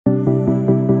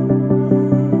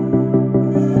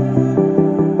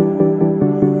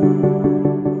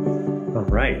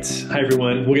right. Hi,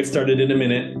 everyone. We'll get started in a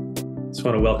minute. Just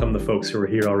want to welcome the folks who are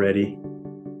here already.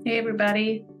 Hey,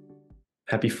 everybody.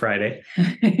 Happy Friday.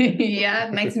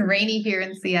 Yeah, nice and rainy here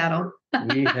in Seattle.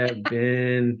 We have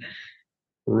been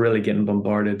really getting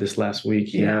bombarded this last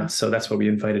week. Yeah. So that's why we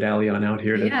invited Alli on out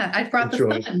here to Yeah, I brought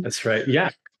enjoy. the sun. That's right. Yeah.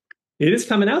 It is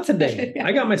coming out today.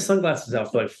 I got my sunglasses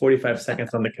out for like 45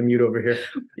 seconds on the commute over here.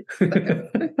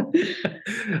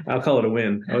 I'll call it a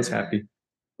win. I was happy.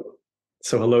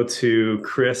 So hello to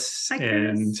Chris. Hi,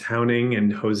 and Chris. Howning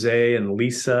and Jose and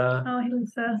Lisa. Oh, hey,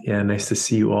 Lisa. Yeah, nice to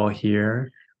see you all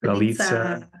here.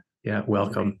 Lisa. Yeah,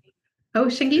 welcome. Oh,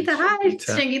 Shangita. Hi.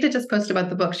 Shangita. Shangita just posted about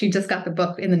the book. She just got the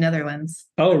book in the Netherlands.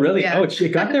 Oh, really? Yeah. Oh, she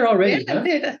got there already. Yeah, huh?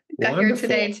 did. Got Wonderful.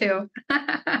 here today, too.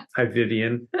 Hi,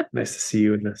 Vivian. Nice to see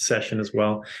you in the session as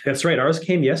well. That's right. Ours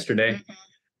came yesterday. Mm-hmm.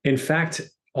 In fact,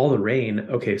 all the rain.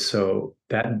 Okay, so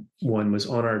that one was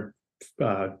on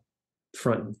our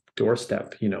front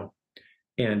doorstep,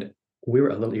 and we were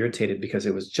a little irritated because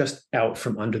it was just out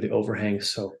from under the overhang.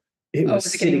 So it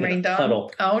was sitting in a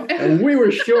puddle. Oh, no. And we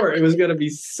were sure it was going to be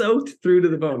soaked through to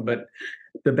the bone, but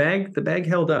the bag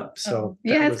held up. So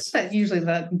it's usually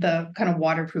the kind of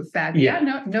waterproof bag. Yeah,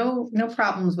 no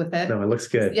problems with it. No, it looks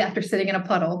good. Yeah, after sitting in a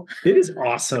puddle. It is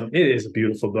awesome. It is a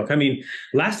beautiful book. I mean,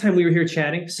 last time we were here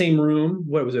chatting, same room.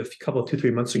 What was it? A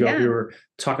 2-3 months ago, we were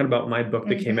talking about my book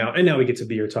that came out, and now we get to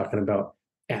be here talking about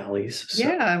Alli's. So.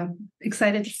 Yeah, I'm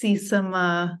excited to see some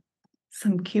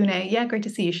Q&A. Yeah, great to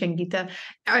see you, Shangita.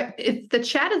 If the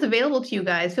chat is available to you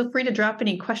guys, feel free to drop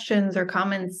any questions or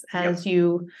comments as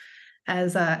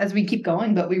we keep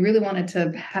going. But we really wanted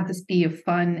to have this be a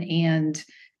fun and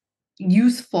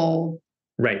useful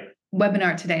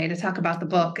webinar today to talk about the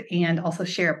book and also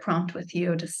share a prompt with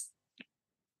you. Just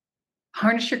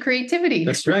harness your creativity.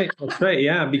 That's right.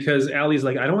 Yeah, because Alli's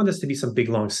like, I don't want this to be some big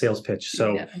long sales pitch.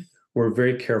 So we're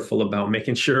very careful about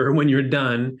making sure when you're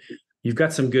done, you've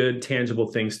got some good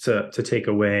tangible things to take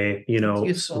away,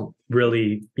 some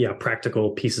really,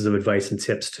 practical pieces of advice and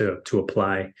tips to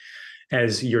apply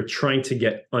as you're trying to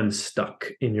get unstuck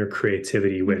in your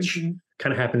creativity, which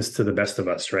kind of happens to the best of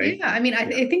us, right? Yeah. I mean, I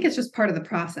think it's just part of the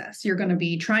process. You're going to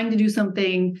be trying to do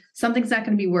something, something's not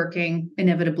going to be working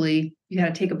inevitably. You got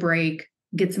to take a break,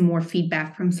 get some more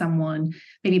feedback from someone,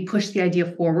 maybe push the idea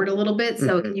forward a little bit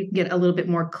so you can get a little bit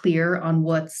more clear on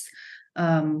what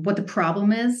the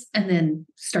problem is, and then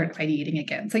start ideating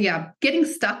again. So getting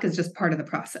stuck is just part of the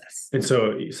process. And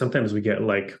so sometimes we get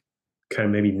like kind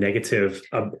of maybe negative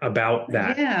about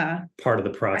that part of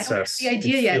the process. I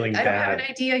don't have an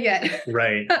idea yet.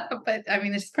 Right. But I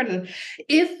mean, it's part of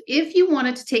if you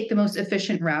wanted to take the most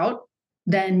efficient route,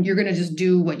 then you're going to just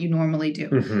do what you normally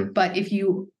do. But if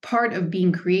part of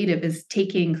being creative is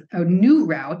taking a new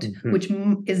route, which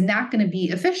is not going to be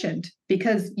efficient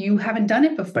because you haven't done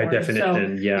it before. By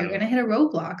definition, so you're going to hit a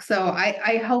roadblock. So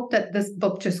I hope that this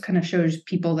book just kind of shows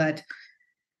people that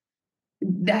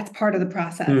that's part of the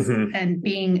process, and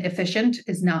being efficient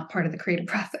is not part of the creative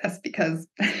process because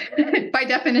by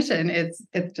definition, it's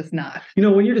just not.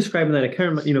 When you're describing that, I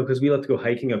kind of, because we love to go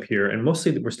hiking up here, and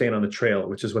mostly we're staying on the trail,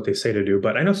 which is what they say to do.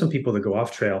 But I know some people that go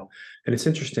off trail, and it's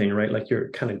interesting, right? Like you're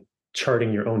kind of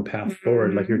charting your own path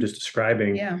forward, like you're just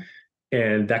describing. Yeah.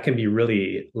 And that can be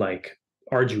really like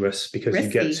arduous because you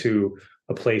get to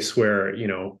a place where,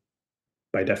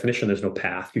 by definition, there's no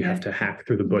path. You have to hack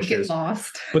through the bushes. You get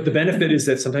lost. But the benefit is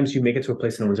that sometimes you make it to a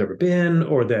place no one's ever been,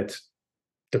 or that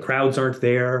the crowds aren't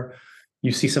there.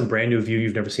 You see some brand new view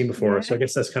you've never seen before. Yeah. So I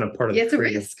guess that's kind of part of the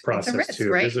creative process too.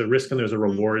 Right? There's a risk and there's a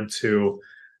reward to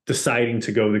deciding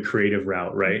to go the creative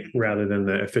route, right? Rather than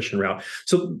the efficient route.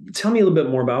 So tell me a little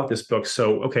bit more about this book.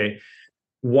 So, okay.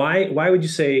 Why would you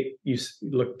say you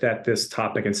looked at this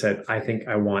topic and said, I think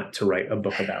I want to write a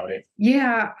book about it?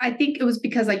 Yeah, I think it was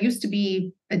because I used to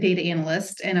be a data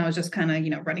analyst and I was just kind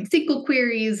of, running SQL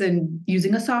queries and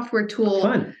using a software tool.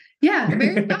 Fun. Yeah,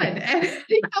 very fun. And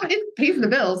it pays the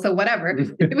bills, so whatever.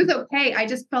 It was okay. I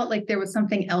just felt like there was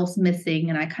something else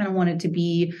missing and I kind of wanted to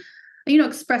be,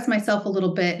 express myself a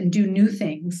little bit and do new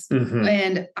things.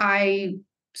 And I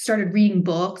started reading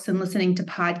books and listening to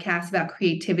podcasts about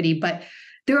creativity, but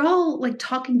they're all like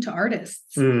talking to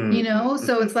artists, so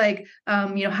it's like,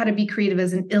 how to be creative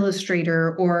as an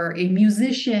illustrator or a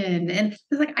musician. And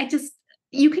it's like,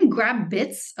 you can grab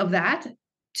bits of that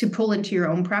to pull into your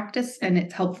own practice and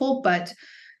it's helpful, but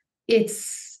it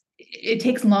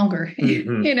takes longer,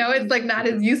 it's like not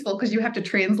as useful because you have to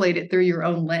translate it through your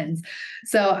own lens.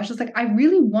 So I was just like, I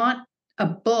really want a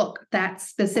book that's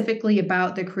specifically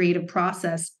about the creative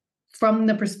process from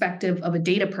the perspective of a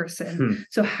data person.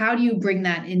 So how do you bring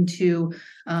that into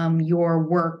your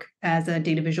work as a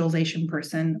data visualization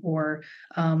person? Or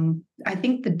I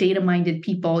think the data-minded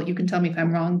people, you can tell me if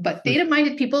I'm wrong, but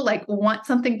data-minded people like want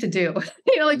something to do,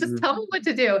 like just tell me what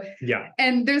to do. Yeah.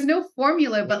 And there's no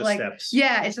formula, but like, steps.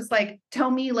 Yeah, it's just like, tell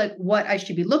me like what I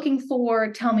should be looking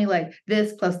for. Tell me like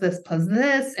this plus this plus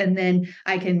this. And then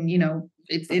I can,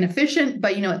 it's inefficient,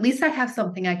 but at least I have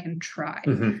something I can try.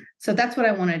 So that's what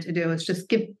I wanted to do, is just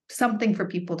give something for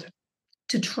people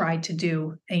to try to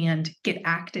do and get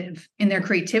active in their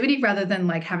creativity, rather than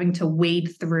like having to wade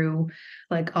through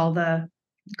like all the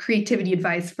creativity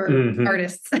advice for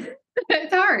artists.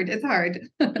 It's hard.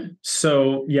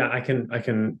 So yeah, I can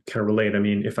kind of relate. I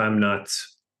mean, if I'm not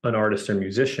an artist or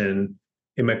musician,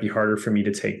 it might be harder for me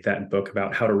to take that book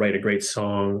about how to write a great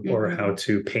song or how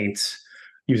to paint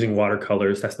using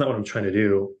watercolors. That's not what I'm trying to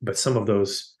do. But some of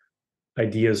those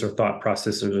ideas or thought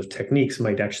processes or techniques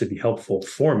might actually be helpful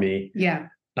for me. Yeah.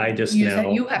 I just now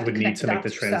would need to make the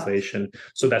translation.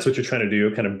 So that's what you're trying to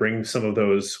do, kind of bring some of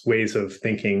those ways of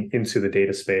thinking into the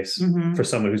data space for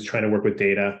someone who's trying to work with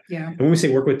data. Yeah. And when we say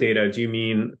work with data, do you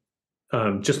mean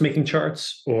just making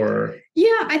charts, or?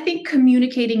 Yeah, I think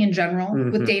communicating in general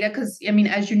with data, because I mean,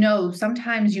 as you know,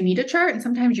 sometimes you need a chart and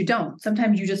sometimes you don't.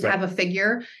 Sometimes you just have a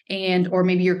figure or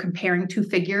maybe you're comparing two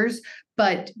figures,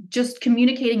 but just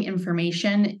communicating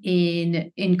information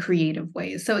in creative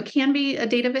ways. So it can be a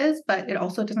data viz, but it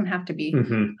also doesn't have to be.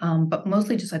 But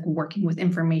mostly just like working with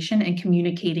information and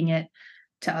communicating it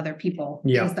to other people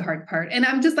is the hard part. And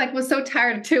I'm just like, was so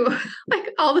tired too, like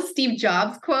all the Steve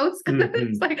Jobs quotes,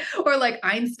 it's like, or like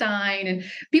Einstein, and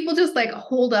people just like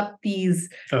hold up these,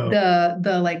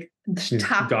 the like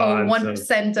top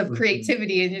 1% of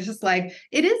creativity. And you're just like,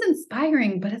 it is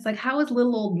inspiring, but it's like, how is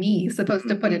little old me supposed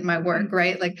to put it in my work?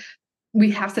 Right. Like, we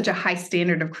have such a high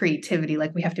standard of creativity,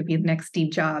 like we have to be the next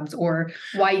Steve Jobs, or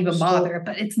why even bother?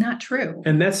 But it's not true.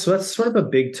 And that's sort of a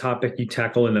big topic you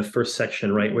tackle in the first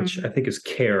section, right? Which I think is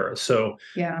care. So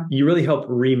you really help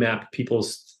remap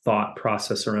people's thought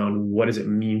process around what does it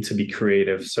mean to be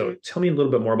creative. So tell me a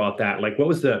little bit more about that. Like, what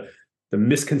was the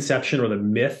misconception or the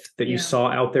myth that you saw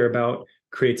out there about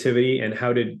creativity, and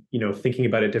how did, thinking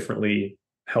about it differently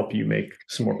help you make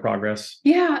some more progress?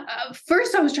 Yeah.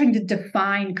 First, I was trying to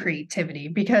define creativity,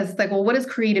 because like, well, what does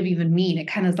creative even mean? It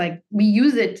kind of like, we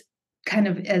use it kind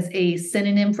of as a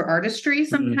synonym for artistry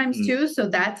sometimes too. So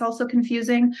that's also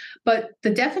confusing. But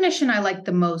the definition I liked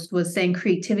the most was saying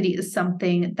creativity is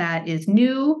something that is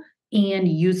new and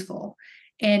useful.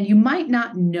 And you might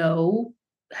not know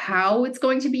how it's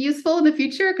going to be useful in the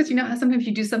future, because how sometimes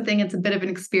you do something, it's a bit of an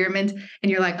experiment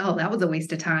and you're like, oh, that was a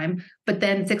waste of time. But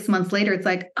then 6 months later, it's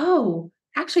like, oh,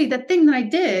 actually that thing that I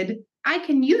did, I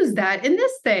can use that in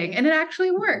this thing and it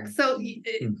actually works. So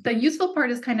the useful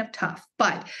part is kind of tough,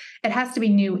 but it has to be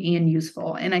new and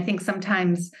useful. And I think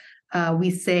sometimes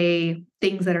we say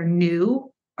things that are new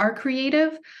are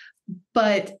creative,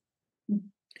 but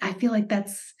I feel like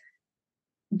that's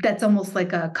almost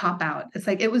like a cop-out. It's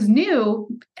like, it was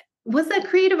new. Was that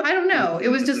creative? I don't know. It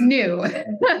was just new.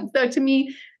 So to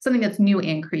me, something that's new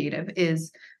and creative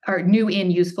or new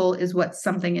and useful is what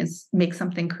makes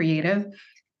something creative.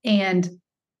 And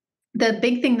the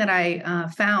big thing that I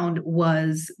found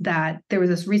was that there was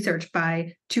this research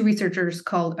by two researchers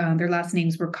called, their last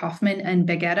names were Kaufman and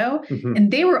Beghetto.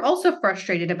 And they were also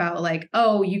frustrated about like,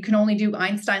 oh, you can only do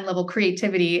Einstein level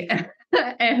creativity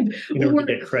and in order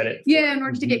to get credit. In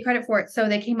order to get credit for it. So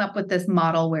they came up with this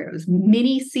model where it was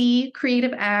mini C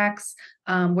creative acts,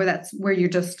 where you're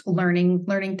just learning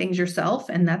things yourself,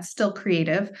 and that's still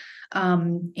creative.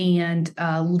 And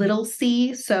little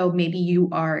C, so maybe you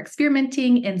are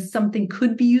experimenting and something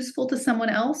could be useful to someone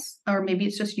else, or maybe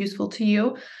it's just useful to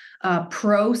you.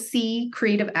 Pro C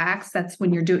creative acts, that's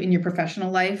when you're doing in your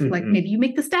professional life. Like maybe you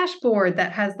make this dashboard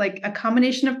that has like a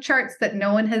combination of charts that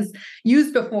no one has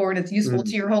used before and it's useful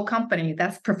to your whole company.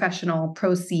 That's professional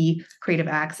Pro C creative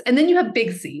acts. And then you have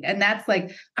big C, and that's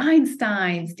like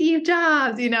Einstein, Steve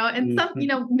Jobs, and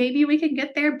some, maybe we can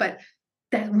get there, but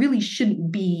that really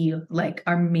shouldn't be like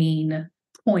our main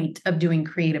point of doing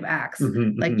creative acts.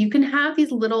 Like you can have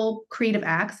these little creative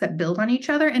acts that build on each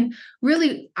other. And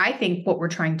really, I think what we're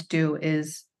trying to do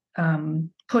is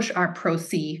push our Pro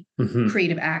C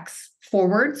creative acts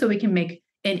forward so we can make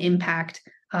an impact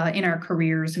in our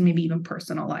careers and maybe even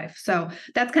personal life. So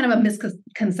that's kind of a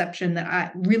misconception that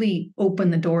I really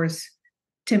opened the doors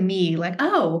to me. Like,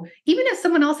 oh, even if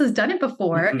someone else has done it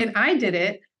before and I did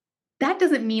it, that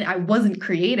doesn't mean I wasn't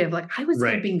creative. Like I was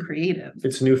still being creative.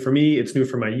 It's new for me. It's new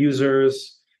for my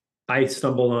users. I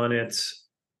stumbled on it.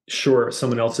 sure,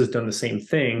 someone else has done the same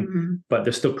thing, but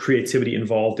there's still creativity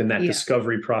involved in that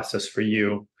discovery process for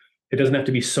you. It doesn't have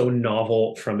to be so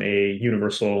novel from a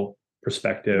universal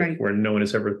perspective where no one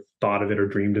has ever thought of it or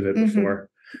dreamed of it before.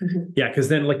 Yeah, because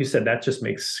then, like you said, that just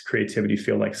makes creativity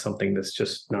feel like something that's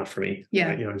just not for me. Yeah.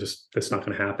 Right? You know, just that's not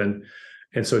going to happen.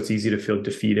 And so it's easy to feel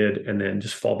defeated and then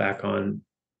just fall back on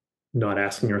not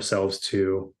asking ourselves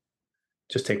to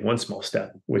just take one small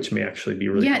step, which may actually be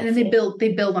really helpful. And then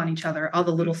they build on each other, all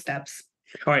the little steps.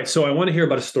 All right. So I want to hear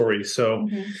about a story. So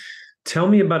tell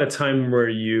me about a time where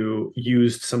you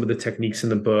used some of the techniques in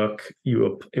the book,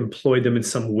 you employed them in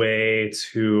some way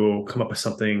to come up with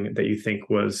something that you think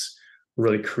was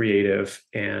really creative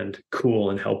and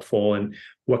cool and helpful. And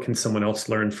what can someone else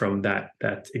learn from that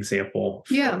example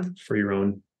for your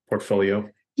own portfolio?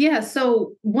 Yeah.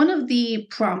 So one of the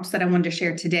prompts that I wanted to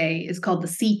share today is called the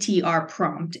CTR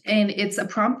prompt. And it's a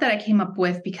prompt that I came up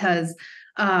with because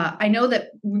I know that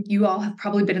you all have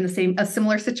probably been in a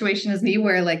similar situation as me,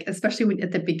 where like, especially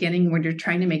at the beginning, when you're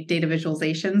trying to make data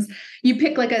visualizations, you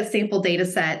pick like a sample data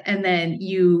set and then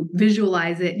you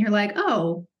visualize it and you're like,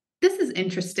 oh, this is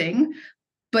interesting,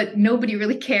 but nobody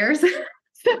really cares.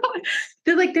 So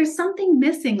they're like, there's something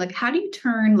missing. Like, how do you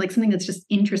turn like something that's just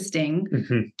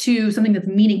interesting to something that's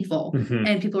meaningful?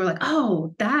 And people are like,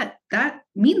 oh, that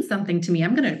means something to me.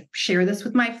 I'm going to share this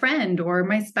with my friend or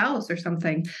my spouse or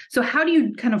something. So how do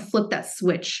you kind of flip that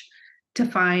switch to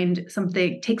find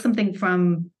something, take something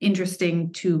from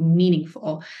interesting to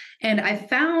meaningful? And I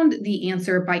found the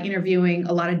answer by interviewing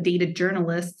a lot of data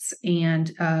journalists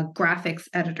and graphics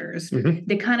editors.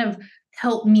 They kind of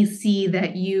helped me see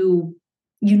that you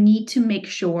need to make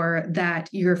sure that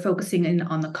you're focusing in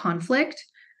on the conflict.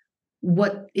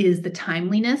 What is the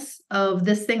timeliness of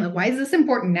this thing? Like, why is this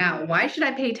important now? Why should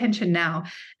I pay attention now?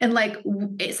 And like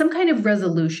some kind of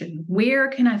resolution. Where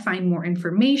can I find more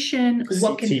information?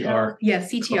 What can help? Yeah,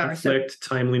 CTR. Conflict,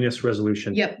 timeliness,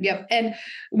 resolution. Yep. And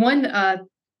one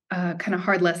kind of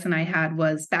hard lesson I had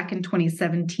was back in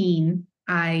 2017,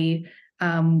 I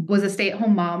was a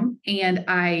stay-at-home mom, and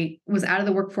I was out of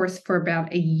the workforce for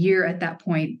about a year at that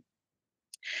point.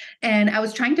 And I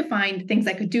was trying to find things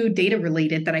I could do data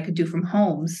related that I could do from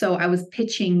home. So I was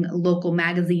pitching local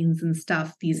magazines and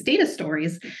stuff, these data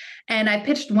stories. And I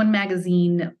pitched one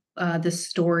magazine, this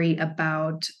story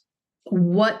about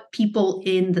what people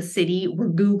in the city were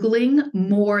Googling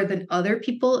more than other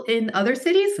people in other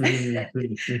cities.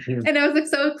 And I was like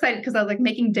so excited because I was like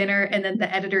making dinner, and then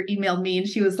the editor emailed me and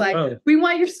she was like, we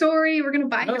want your story. We're going to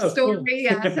buy your story. Cool.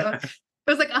 Yeah. So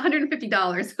it was like $150.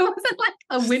 So it wasn't like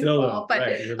a windfall, but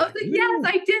I was like, yes,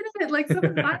 I did it. Like,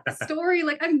 someone bought the story.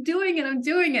 Like, I'm doing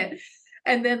it.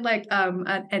 And then like,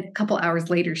 a couple hours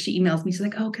later, she emails me. She's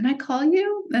like, oh, can I call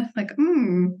you? And I'm like,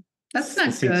 that's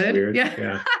not good. Weird.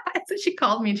 Yeah. So she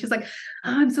called me and she's like,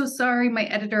 oh, I'm so sorry. My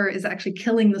editor is actually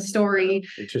killing the story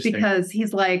because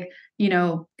he's like, you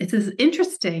know, it is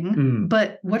interesting,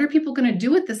 but what are people going to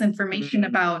do with this information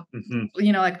about,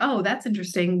 you know, like, oh, that's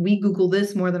interesting. We Google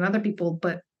this more than other people,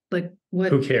 but like,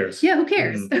 what? Who cares? Yeah. Who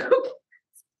cares?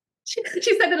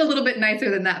 She said it a little bit nicer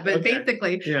than that, but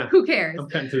basically, who cares? I'm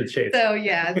cutting to the chase. So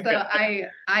yeah, so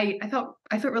I felt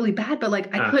really bad, but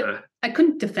like I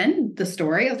couldn't defend the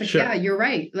story. I was like, yeah, you're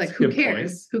right. Like, who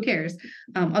cares? Who cares?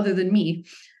 Other than me.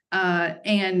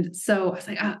 And so I was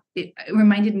like, it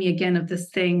reminded me again of this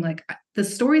thing, like the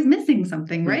story's missing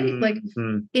something, right? Like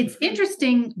it's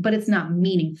interesting, but it's not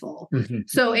meaningful.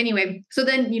 So anyway, so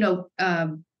then, you know,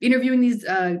 interviewing these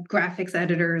graphics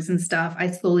editors and stuff,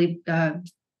 I slowly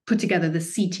put together the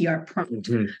CTR prompt.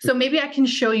 So maybe I can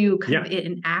show you kind of it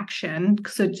in action.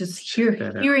 So just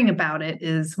hearing about it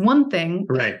is one thing.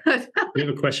 Right. We have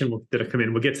a question that come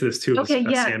in. We'll get to this too. Okay.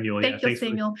 Yeah. Samuel. Thank you,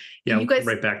 Samuel. We'll come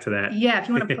right back to that. Yeah. If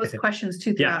you want to post questions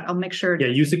too throughout, I'll make sure. Yeah.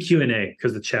 Use the Q&A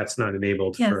because the chat's not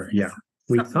enabled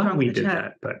we thought we did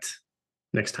that, but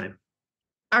next time.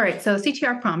 All right. So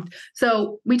CTR prompt.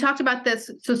 So we talked about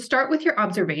this. So start with your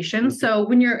observation. So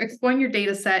when you're exploring your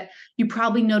data set, you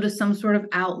probably notice some sort of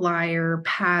outlier,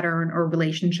 pattern, or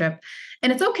relationship.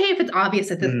 And it's okay if it's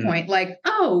obvious at this point, like,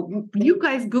 oh, you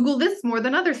guys Google this more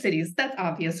than other cities. That's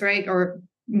obvious, right? Or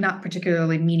not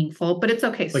particularly meaningful, but it's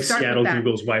okay. Like start Seattle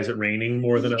Googles, why is it raining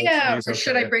more than other cities? Or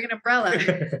should I bring an umbrella?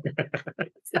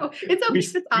 So it's okay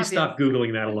if it's obvious. We stopped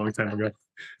Googling that a long time ago.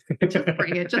 Just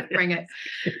bring it.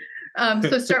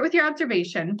 So start with your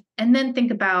observation and then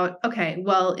think about, okay,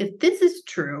 well, if this is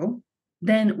true,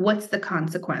 then what's the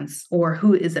consequence or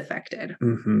who is affected?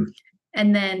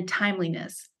 And then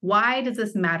timeliness. Why does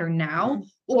this matter now?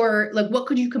 Or like, what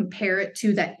could you compare it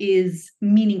to that is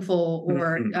meaningful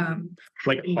or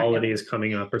like holidays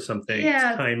coming up or something?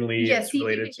 Yeah. It's timely. Yes. It's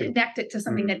related to connect it to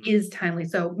something that is timely.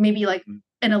 So maybe like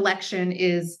an election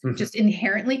is just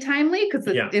inherently timely because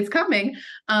it's coming.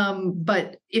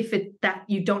 But if that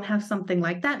you don't have something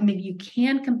like that, maybe you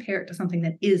can compare it to something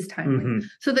that is timely.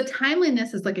 So the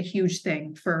timeliness is like a huge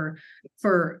thing for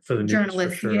the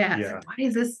journalists. For sure. Yeah.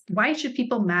 Like, why should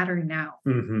people matter now?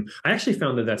 I actually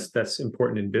found that that's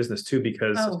important in business too,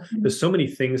 because there's so many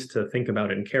things to think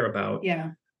about and care about.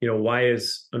 Yeah. You know, why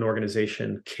is an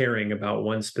organization caring about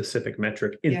one specific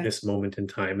metric in this moment in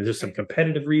time? Is there some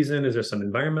competitive reason? Is there some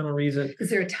environmental reason? Is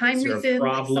there a time reason?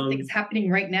 Like something's happening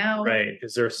right now? Right.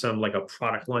 Is there some like a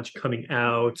product launch coming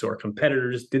out, or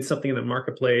competitors did something in the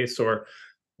marketplace, or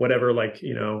whatever, like,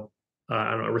 you know, I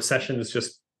don't know, a recession is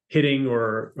just hitting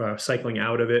or cycling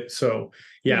out of it. So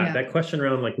that question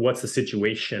around like, what's the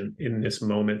situation in this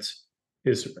moment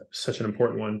is such an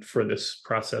important one for this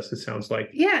process, it sounds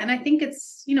like. Yeah. And I think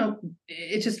it's, you know,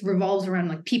 it just revolves around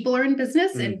like people are in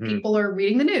business and people are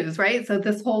reading the news, right? So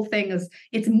this whole thing is,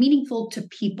 it's meaningful to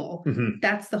people.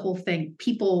 That's the whole thing.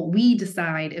 People, we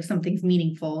decide if something's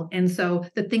meaningful. And so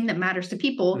the thing that matters to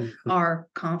people are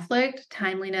conflict,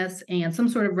 timeliness, and some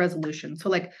sort of resolution. So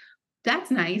like,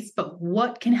 that's nice, but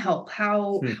what can help?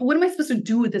 What am I supposed to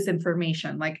do with this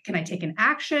information? Like, can I take an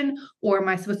action, or am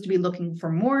I supposed to be looking for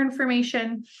more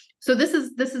information? So this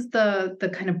is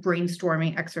the kind of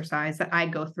brainstorming exercise that I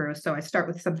go through. So I start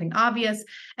with something obvious,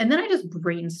 and then I just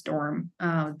brainstorm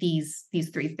these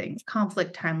three things: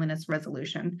 conflict, timeliness,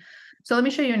 resolution. So let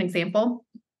me show you an example.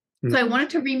 So I wanted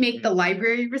to remake the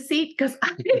library receipt because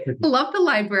I love the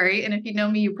library. And if you know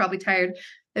me, you're probably tired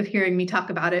of hearing me talk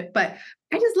about it, but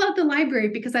I just love the library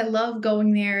because I love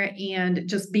going there and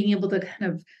just being able to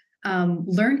kind of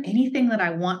learn anything that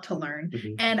I want to learn.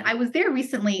 And I was there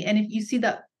recently, and if you see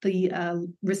the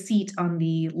receipt on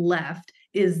the left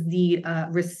is the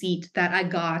receipt that I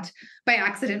got by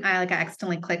accident. I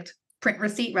accidentally clicked print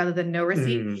receipt rather than no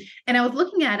receipt. And I was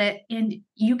looking at it, and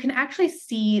you can actually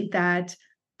see that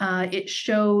it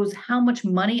shows how much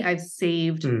money I've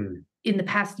saved in the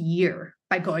past year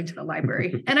by going to the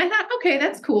library. And I thought, okay,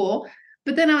 that's cool.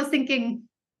 But then I was thinking,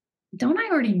 don't I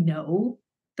already know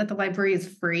that the library is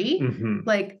free?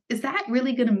 Like, is that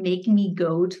really going to make me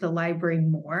go to the library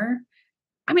more?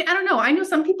 I mean, I don't know. I know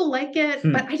some people like it,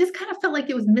 but I just kind of felt like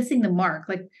it was missing the mark.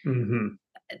 Like,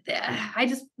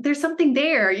 there's something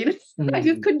there, you know, I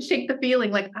just couldn't shake the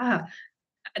feeling like,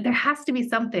 there has to be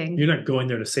something. You're not going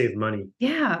there to save money.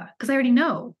 Yeah, because I already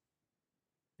know.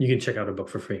 You can check out a book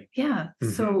for free. Yeah.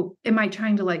 So am I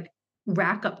trying to like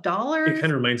rack up dollars? It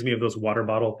kind of reminds me of those water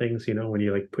bottle things, you know, when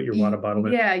you like put your water bottle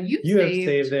in. Yeah, you have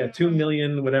saved 2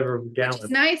 million whatever gallons.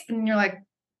 It's nice, and you're like,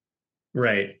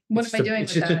 right. What am I doing? It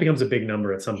just becomes a big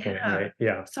number at some point, right?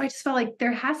 Yeah. So I just felt like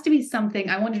there has to be something.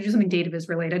 I wanted to do something Dataviz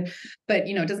related, but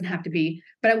you know, it doesn't have to be.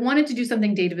 But I wanted to do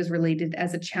something Dataviz related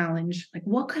as a challenge. Like,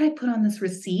 what could I put on this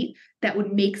receipt that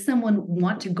would make someone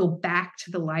want to go back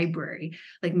to the library?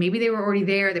 Like maybe they were already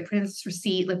there, they printed this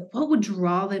receipt. Like, what would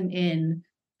draw them in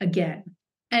again?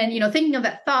 And you know, thinking of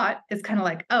that thought is kind of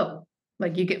like, oh,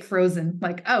 like you get frozen.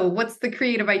 Like, oh, what's the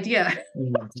creative idea?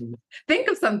 Think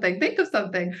of something.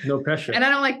 No pressure. And I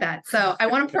don't like that. So I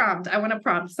want a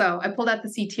prompt. So I pulled out the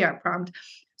CTR prompt.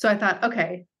 So I thought,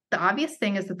 okay, the obvious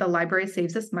thing is that the library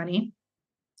saves us money.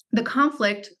 The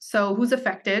conflict, so who's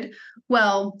affected?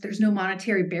 Well, there's no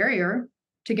monetary barrier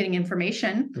to getting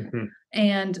information.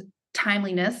 And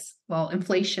timeliness, well,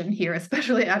 inflation here,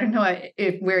 especially, I don't know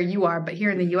where you are, but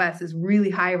here in the US is really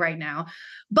high right now.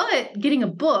 But getting a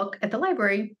book at the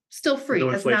library, still free.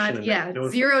 No It's not,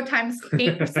 0 times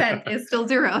 8% is still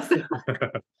 0.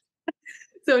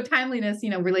 So timeliness, you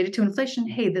know, related to inflation,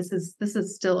 hey, this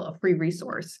is still a free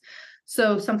resource.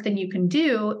 So something you can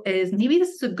do is maybe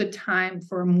this is a good time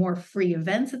for more free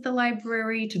events at the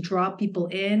library to draw people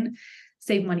in,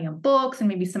 save money on books and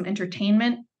maybe some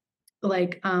entertainment.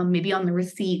 Like maybe on the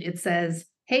receipt, it says,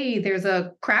 hey, there's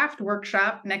a craft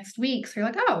workshop next week. So you're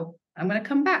like, oh, I'm going to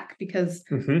come back because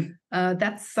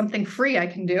that's something free I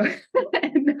can do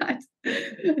and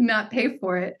not pay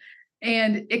for it.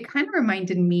 And it kind of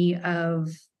reminded me of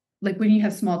like when you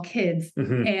have small kids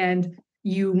and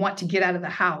you want to get out of the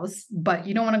house, but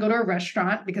you don't want to go to a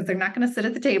restaurant because they're not going to sit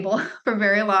at the table for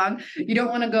very long. You don't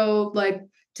want to go like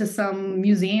to some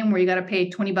museum where you got to pay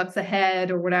 $20 a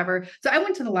head or whatever. So I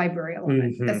went to the library a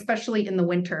lot, especially in the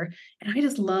winter. And I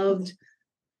just loved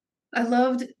I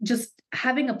loved just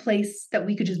having a place that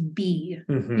we could just be,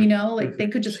 you know, like they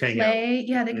could just play.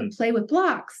 Yeah, they could play with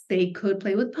blocks. They could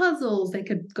play with puzzles. They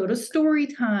could go to story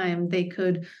time. They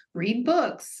could read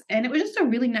books. And it was just a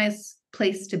really nice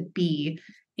place to be.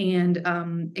 And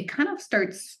it kind of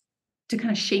starts to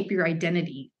kind of shape your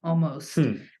identity almost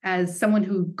as someone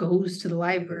who goes to the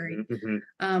library.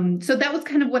 So that was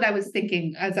kind of what I was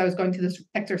thinking as I was going through this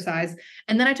exercise.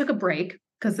 And then I took a break,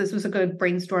 because this was a good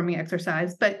brainstorming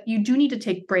exercise, but you do need to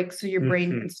take breaks so your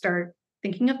brain can start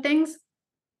thinking of things.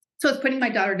 So I was putting my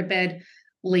daughter to bed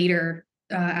later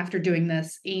after doing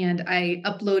this, and I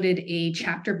uploaded a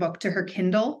chapter book to her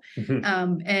Kindle,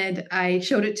 and I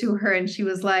showed it to her, and she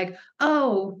was like,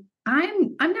 "Oh,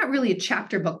 I'm not really a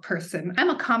chapter book person.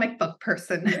 I'm a comic book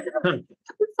person." It's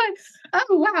like,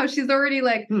 oh wow, she's already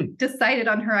like decided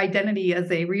on her identity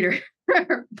as a reader.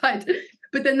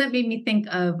 But then that made me think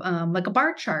of like a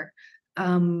bar chart.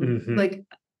 Like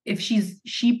if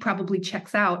she probably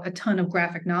checks out a ton of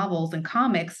graphic novels and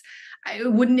comics,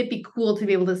 wouldn't it be cool to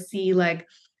be able to see like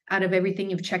out of everything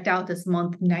you've checked out this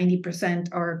month, 90%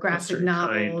 are graphic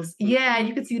novels. Yeah,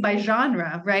 you could see by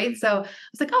genre, right? So I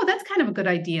was like, oh, that's kind of a good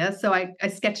idea. So I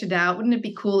sketched it out. Wouldn't it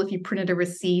be cool if you printed a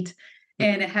receipt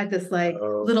and it had this like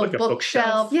little like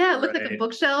bookshelf? Yeah, it looked like a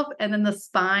bookshelf. And then the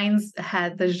spines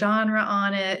had the genre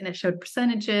on it and it showed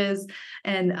percentages.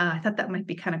 And I thought that might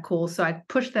be kind of cool. So I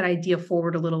pushed that idea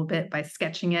forward a little bit by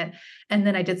sketching it. And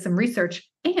then I did some research.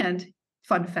 And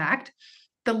fun fact,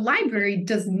 the library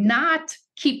does not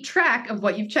keep track of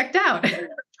what you've checked out.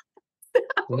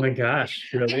 Oh my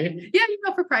gosh, really? Yeah,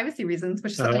 for privacy reasons,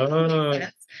 which is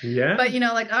yeah. But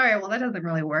like, all right, well, that doesn't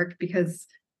really work because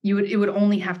it would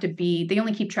only have to be, they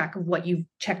only keep track of what you've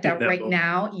checked out right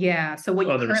now. Yeah. So what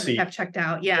you currently have checked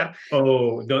out. Yeah.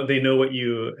 Oh, don't they know what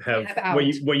you have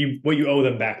what you owe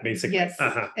them back, basically? Yes,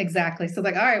 exactly. So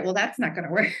like, all right, well, that's not going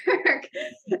to work.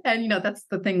 And that's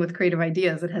the thing with creative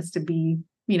ideas. It has to be,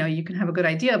 you can have a good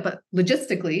idea, but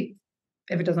logistically,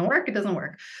 if it doesn't work, it doesn't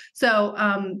work. So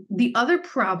the other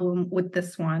problem with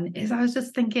this one is I was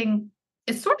just thinking,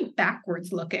 it's sort of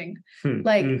backwards looking.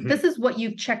 This is what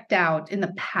you've checked out in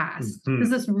the past.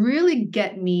 Does this really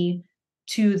get me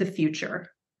to the future?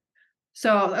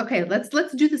 So, okay, let's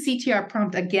do the CTR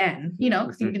prompt again,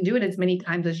 because you can do it as many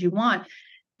times as you want.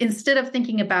 Instead of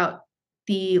thinking about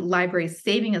the library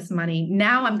saving us money,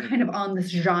 now I'm kind of on this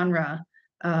genre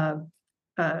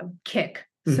kick.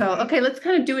 So, okay, let's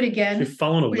kind of do it again. You're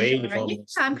following away.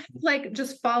 I'm kind of like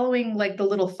just following like the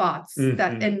little thoughts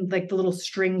that and like the little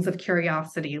strings of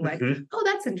curiosity, like, oh,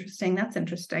 that's interesting. That's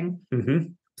interesting.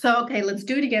 So, okay, let's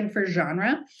do it again for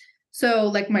genre. So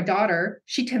like my daughter,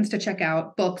 she tends to check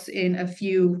out books in a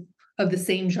few of the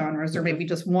same genres or maybe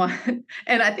just one.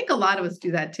 And I think a lot of us do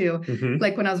that too.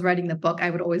 Like when I was writing the book, I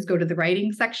would always go to the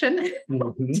writing section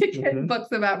to get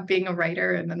books about being a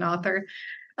writer and an author.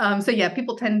 So yeah,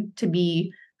 people tend to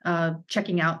be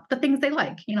checking out the things they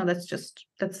like.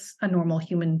 That's a normal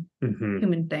human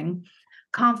thing.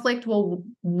 Conflict. Well,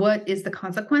 what is the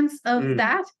consequence of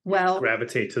that? Well,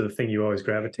 gravitate to the thing you always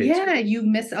gravitate to. Yeah, you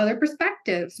miss other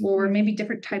perspectives or maybe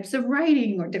different types of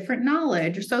writing or different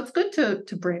knowledge. So it's good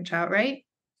to branch out, right?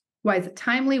 Why is it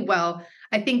timely? Well,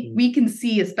 I think we can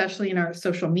see, especially in our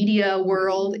social media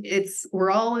world,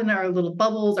 we're all in our little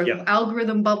bubbles, our little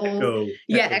algorithm bubbles.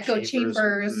 Echo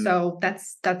chambers. So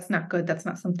that's not good. That's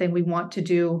not something we want to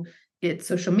do at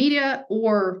social media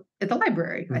or at the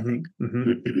library, I think.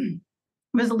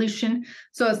 Resolution.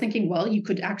 So I was thinking, well, you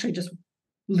could actually just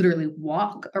literally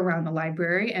walk around the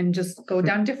library and just go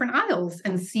down different aisles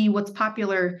and see what's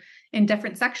popular in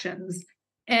different sections.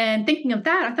 And thinking of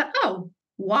that, I thought, oh,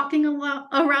 walking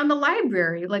around the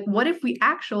library. Like, what if we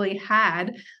actually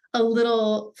had a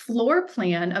little floor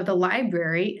plan of the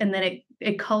library and then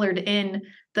it colored in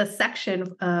the section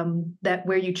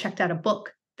where you checked out a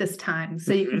book this time.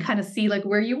 So you can kind of see like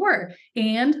where you were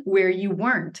and where you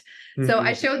weren't. So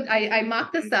I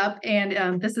mocked this up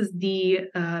and this is the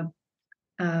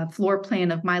floor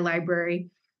plan of my library.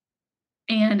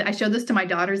 And I showed this to my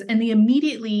daughters, and they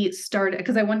immediately started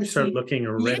because I wanted to start looking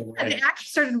right away. They actually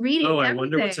started reading. Oh, I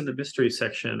wonder what's in the mystery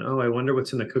section. Oh, I wonder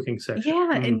what's in the cooking section.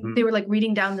 Yeah, and they were like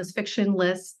reading down this fiction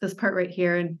list, this part right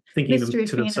here, and thinking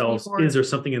to themselves, "Is there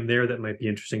something in there that might be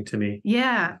interesting to me?"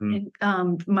 Yeah, and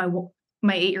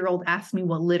my 8-year-old asked me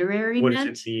what literary meant. What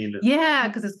does it mean? Yeah,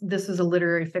 because this is a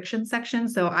literary fiction section,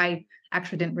 so I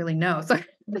actually didn't really know. So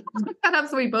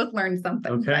so we both learned something.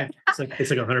 Okay, it's like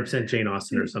 100% Jane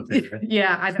Austen or something. Right?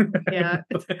 Yeah, I don't. Yeah,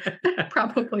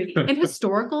 probably. And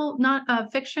historical,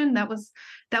 not fiction. That was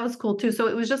cool too. So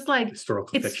it was just like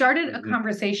historical. It started a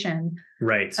conversation,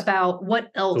 right, about what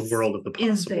else the world of the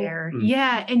possible. Is there.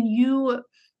 Yeah, and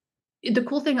the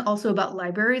cool thing also about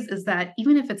libraries is that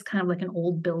even if it's kind of like an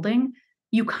old building,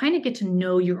 you kind of get to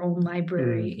know your own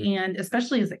library. And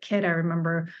especially as a kid, I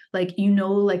remember like,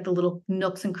 like the little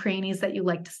nooks and crannies that you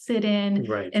like to sit in,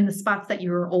 and the spots that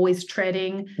you were always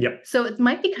treading. So it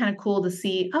might be kind of cool to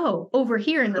see, oh, over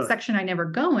here in the section I never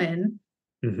go in,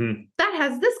 that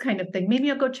has this kind of thing. Maybe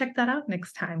I'll go check that out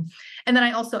next time. And then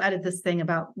I also added this thing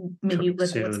about maybe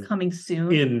like what's coming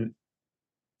soon. In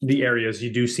the areas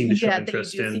you do seem to show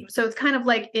interest in. So it's kind of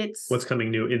like it's what's coming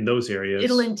new in those areas.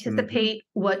 It'll anticipate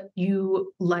what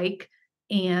you like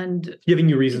and giving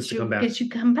you reasons to come back. Get you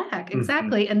come back.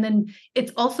 Exactly. And then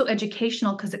it's also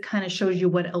educational because it kind of shows you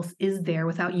what else is there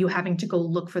without you having to go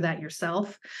look for that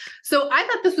yourself. So I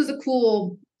thought this was a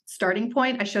cool starting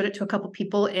point. I showed it to a couple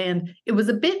people and it was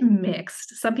a bit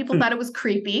mixed. Some people thought it was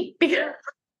creepy because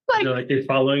like you're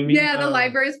following me. Yeah, the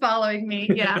library's following me.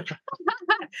 Yeah.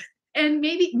 And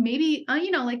maybe,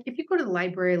 like if you go to the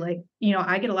library, like,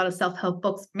 I get a lot of self-help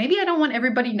books. Maybe I don't want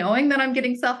everybody knowing that I'm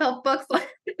getting self-help books. So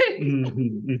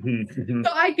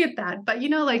I get that. But,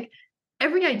 like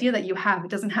every idea that you have,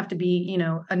 it doesn't have to be,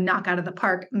 a knock out of the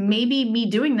park. Maybe me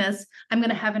doing this, I'm going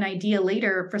to have an idea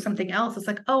later for something else. It's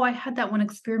like, oh, I had that one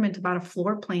experiment about a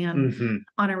floor plan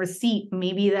on a receipt.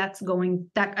 Maybe that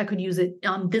I could use it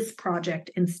on this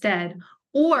project instead.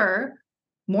 Or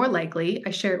more likely, I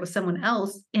share it with someone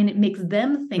else and it makes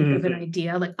them think of an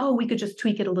idea like, oh, we could just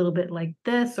tweak it a little bit like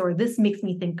this, or this makes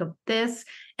me think of this.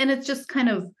 And it's just kind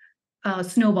of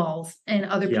snowballs and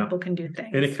other people can do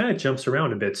things. And it kind of jumps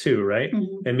around a bit too, right?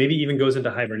 And maybe even goes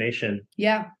into hibernation.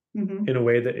 In a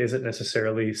way that isn't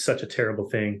necessarily such a terrible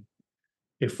thing.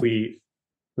 If we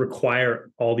require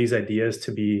all these ideas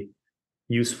to be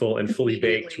useful and fully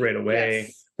baked right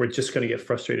away, we're just going to get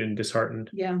frustrated and disheartened.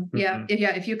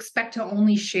 If you expect to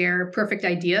only share perfect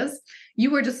ideas,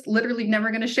 you are just literally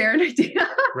never going to share an idea.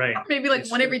 Right. Maybe like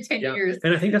one every 10 years.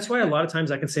 And I think that's why a lot of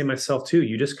times I can say myself too,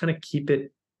 you just kind of keep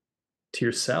it to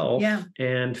yourself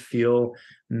and feel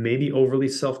maybe overly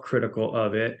self-critical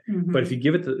of it. But if you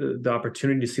give it the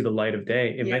opportunity to see the light of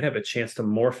day, it might have a chance to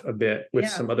morph a bit with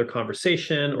some other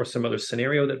conversation or some other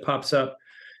scenario that pops up.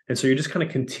 And so you're just kind of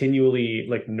continually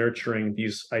like nurturing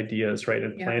these ideas, right?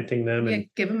 And planting them and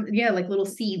give them, like little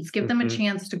seeds, give them a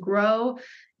chance to grow,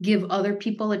 give other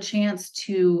people a chance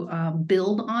to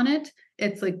build on it.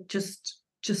 It's like just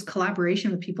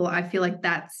collaboration with people. I feel like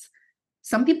that's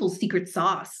some people's secret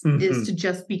sauce is to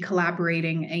just be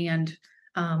collaborating and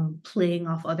playing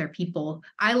off other people.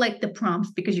 I like the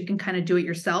prompts because you can kind of do it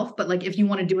yourself, but like if you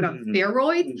want to do it on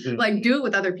steroids, like do it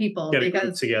with other people. Get a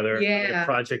group together, like a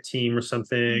project team or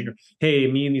something. Hey,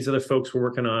 me and these other folks were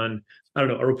working on, I don't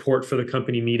know, a report for the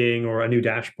company meeting or a new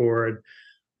dashboard.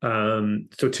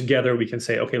 So together we can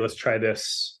say, okay, let's try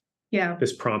this.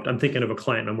 This prompt. I'm thinking of a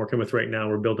client I'm working with right now.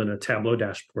 We're building a Tableau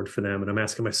dashboard for them. And I'm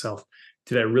asking myself,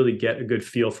 did I really get a good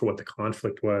feel for what the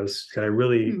conflict was? Did I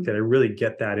really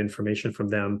get that information from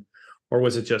them? Or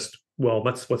was it just, well,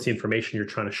 what's the information you're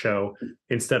trying to show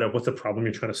instead of what's the problem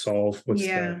you're trying to solve?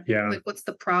 Like what's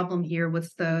the problem here?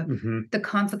 What's the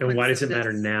consequence? And why does it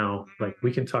matter now? Like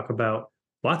we can talk about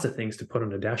lots of things to put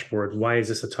on a dashboard. Why is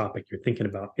this a topic you're thinking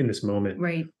about in this moment?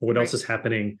 Right. What else is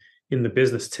happening in the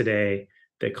business today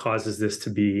that causes this to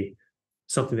be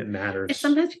something that matters? And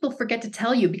sometimes people forget to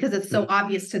tell you because it's so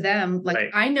obvious to them.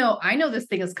 Like, I know this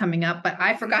thing is coming up, but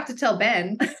I forgot to tell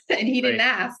Ben and he didn't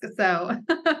ask. So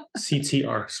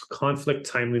CTR, conflict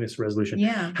timeliness resolution.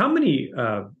 How many,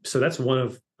 so that's one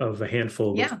of a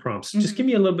handful of those prompts. Just give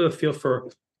me a little bit of feel for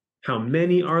how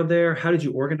many are there? How did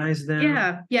you organize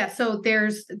them? So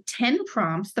there's 10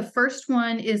 prompts. The first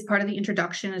one is part of the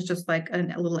introduction, is just like a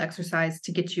little exercise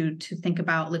to get you to think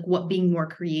about like what being more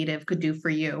creative could do for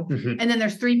you. And then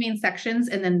there's 3 main sections.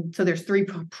 And then, so there's 3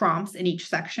 prompts in each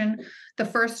section. The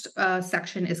first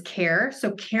section is care.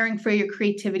 So caring for your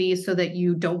creativity so that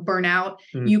you don't burn out.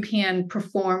 You can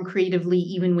perform creatively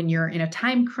even when you're in a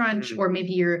time crunch, or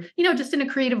maybe you're, just in a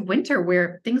creative winter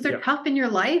where things are tough in your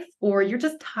life, or you're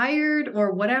just tired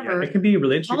or whatever. It can be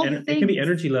related to, it can be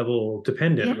energy level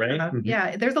dependent, right?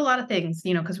 There's a lot of things,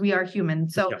 because we are human.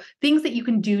 So things that you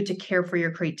can do to care for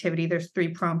your creativity. There's 3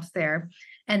 prompts there.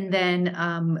 And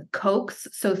then coax.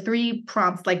 So 3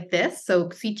 prompts like this. So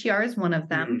CTR is one of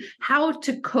them. How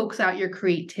to coax out your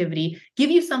creativity, give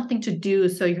you something to do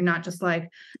so you're not just like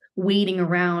waiting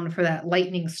around for that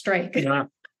lightning strike.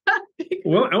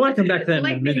 Well, I want to come back to that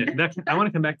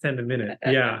in a minute.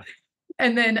 Yeah.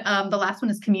 And then the last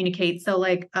one is communicate. So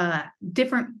like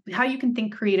how you can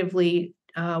think creatively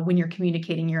when you're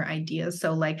communicating your ideas.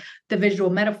 So like the visual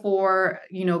metaphor,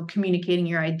 communicating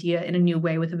your idea in a new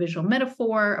way with a visual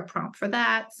metaphor, a prompt for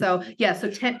that. So so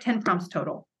 10 prompts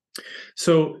total.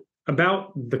 So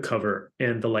about the cover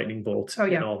and the lightning bolt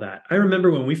and all that. I remember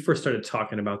when we first started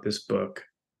talking about this book,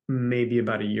 maybe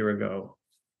about a year ago,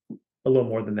 a little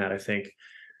more than that, I think.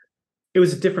 It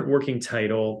was a different working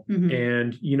title,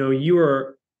 and you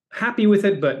were happy with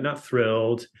it, but not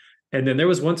thrilled. And then there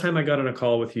was one time I got on a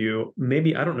call with you,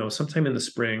 maybe, I don't know, sometime in the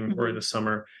spring or in the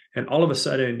summer, and all of a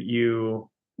sudden you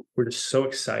were just so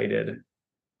excited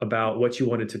about what you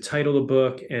wanted to title the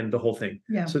book and the whole thing.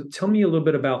 Yeah. So tell me a little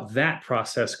bit about that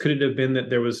process. Could it have been that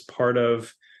there was part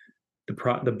of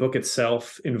the book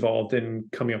itself involved in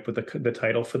coming up with the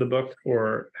title for the book,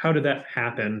 or how did that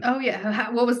happen? Oh yeah,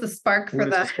 what was the spark for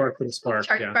the spark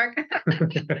chart spark?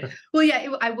 Well,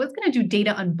 yeah, I was going to do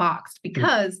Data Unboxed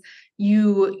because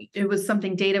it was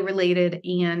something data related,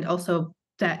 and also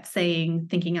that saying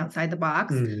thinking outside the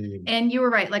box. And you were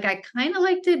right, like I kind of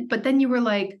liked it, but then you were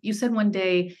like, you said one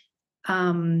day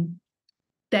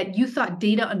that you thought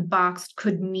Data Unboxed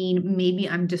could mean maybe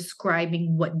I'm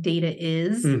describing what data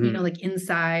is, like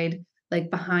inside, like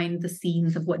behind the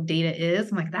scenes of what data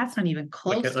is. I'm like, that's not even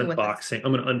close like to unboxing.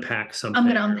 I'm going to unpack something. I'm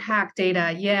going to unpack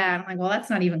data. Yeah. I'm like, well, that's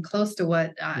not even close to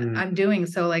what I'm doing.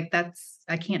 So like,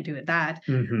 I can't do it that.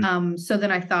 So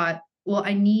then I thought, well,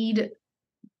 I need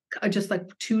just like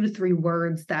 2 to 3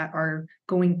 words that are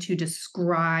going to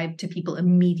describe to people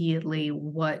immediately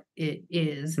what it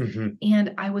is.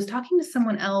 And I was talking to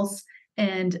someone else,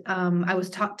 and I was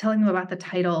telling them about the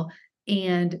title,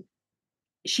 and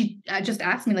she just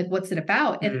asked me like, what's it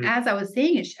about? And as I was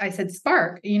saying it, I said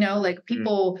spark, like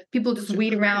people just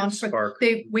wait around for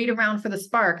the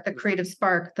spark, the creative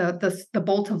spark, the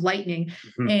bolt of lightning.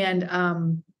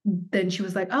 And then she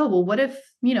was like, oh, well, what if,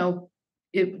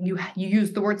 you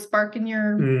use the word spark in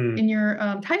your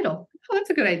title? Oh, that's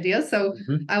a good idea. So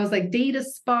I was like, data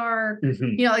spark,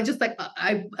 just like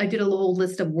I did a little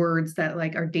list of words that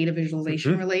like are data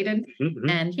visualization related,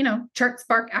 and chart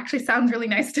spark actually sounds really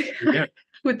nice to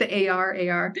with the AR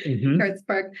chart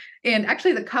spark. And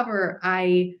actually the cover,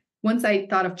 once I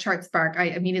thought of chart spark, I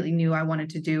immediately knew I wanted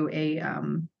to do a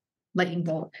lightning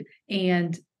bolt,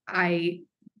 and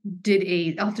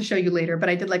I'll have to show you later, but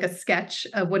I did like a sketch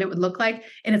of what it would look like.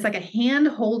 And it's like a hand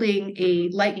holding a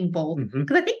lightning bolt.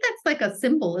 Because I think that's like a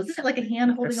symbol. Isn't it like a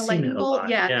hand holding a lightning bolt?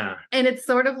 Yeah. And it's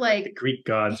sort of like the Greek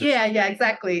gods. Yeah,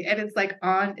 exactly. And it's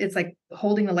like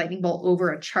holding a lightning bolt over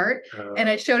a chart. And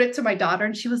I showed it to my daughter,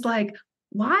 and she was like,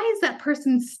 why is that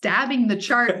person stabbing the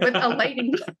chart with a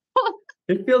lightning bolt?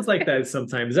 It feels like that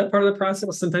sometimes. Is that part of the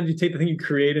process? Sometimes you take the thing you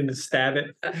create and just stab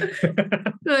it.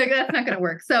 Like, that's not going to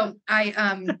work. So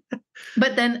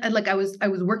but then like I was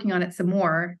working on it some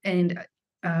more, and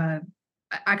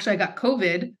actually I got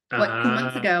COVID 2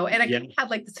 months ago, and I had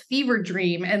like this fever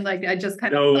dream, and like I just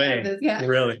kind of no way.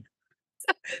 Really.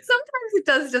 Sometimes it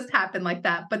does just happen like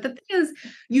that. But the thing is,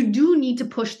 you do need to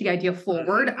push the idea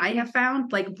forward. I have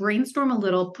found, like, brainstorm a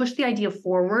little, push the idea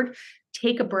forward,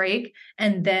 take a break,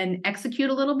 and then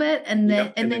execute a little bit. And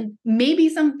then maybe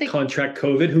something. Contract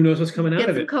COVID. Who knows what's coming out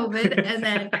of it? Get some COVID and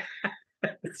then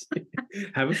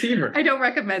have a fever. I don't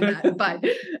recommend that, but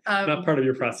not part of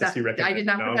your process. You recommend? I did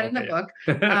not put that in the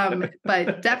book.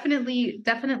 But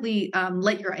definitely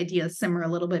let your ideas simmer a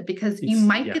little bit, because you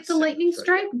might get the lightning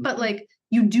strike, but like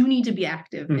you do need to be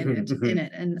active in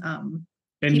it, and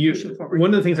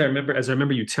one of the things I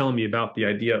remember you telling me about the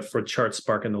idea for chart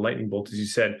spark and the lightning bolt is, you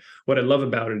said, what I love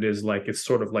about it is like it's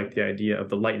sort of like the idea of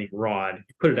the lightning rod.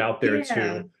 You put it out there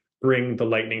to bring the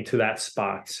lightning to that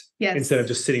spot instead of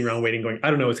just sitting around waiting, going, I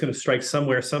don't know, it's going to strike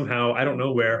somewhere, somehow, I don't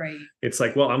know where. Right. It's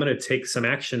like, well, I'm going to take some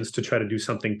actions to try to do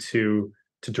something to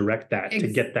direct that, to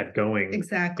get that going in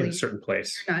a certain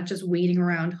place. You're not just waiting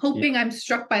around hoping I'm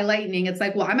struck by lightning. It's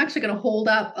like, well, I'm actually going to hold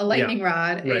up a lightning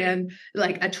rod and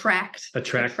like attract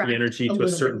the energy to a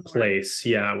certain place.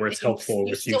 Yeah, where it's helpful.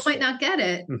 You still might not get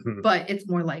it, but it's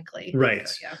more likely. Right.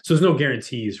 So there's no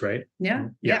guarantees, right? Yeah.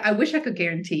 I wish I could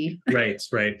guarantee. Right.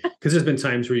 Because there's been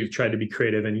times where you've tried to be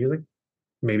creative and you're like,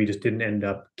 maybe just didn't end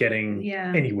up getting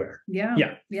anywhere.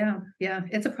 Yeah.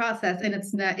 It's a process, and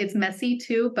it's messy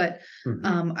too, but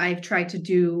I've tried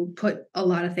to put a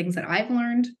lot of things that I've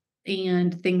learned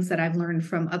and things that I've learned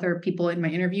from other people in my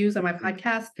interviews on my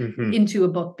podcast into a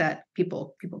book that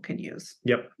people can use.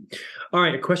 Yep. All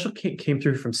right. A question came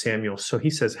through from Samuel. So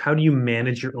he says, how do you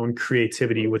manage your own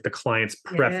creativity with the client's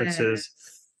preferences,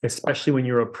 especially when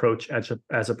your approach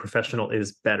as a professional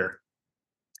is better?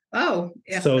 Oh,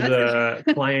 yeah. So the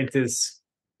client is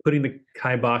putting the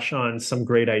kibosh on some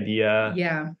great idea.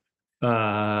 Yeah.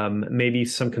 Maybe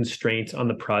some constraint on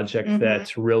the project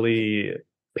that really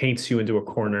paints you into a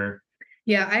corner.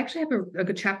 Yeah, I actually have a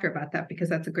good chapter about that because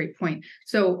that's a great point.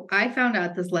 So I found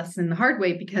out this lesson the hard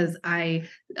way because a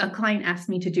client asked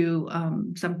me to do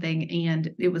something,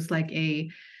 and it was like a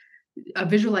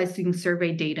visualizing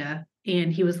survey data.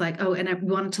 And he was like, oh, and I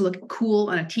wanted to look cool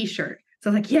on a t-shirt. So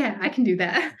I was like, yeah, I can do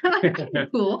that.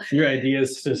 Cool. Your idea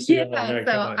is just, so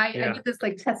I did this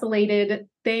like tessellated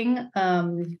thing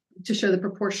to show the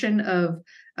proportion of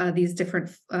these different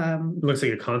it looks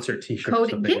like a concert t-shirt. It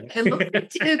looks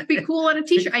like it'd be cool on a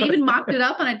t-shirt. I even mocked it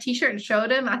up on a t-shirt and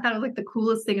showed him. I thought it was like the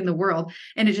coolest thing in the world.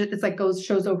 And it's like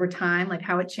shows over time, like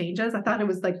how it changes. I thought it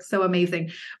was like so amazing.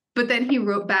 But then he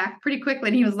wrote back pretty quickly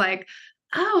and he was like,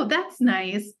 oh, that's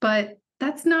nice, but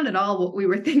that's not at all what we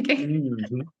were thinking.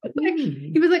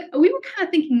 He was like, we were kind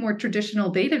of thinking more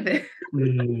traditional Dataviz.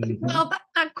 Well, that's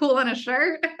not cool on a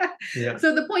shirt.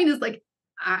 So the point is like,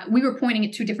 we were pointing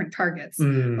at two different targets.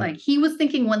 Like he was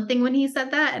thinking one thing when he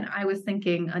said that, and I was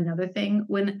thinking another thing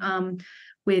when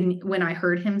I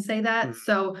heard him say that.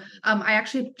 So I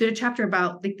actually did a chapter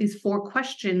about like these 4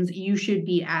 questions you should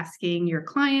be asking your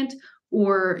client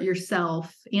or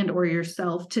yourself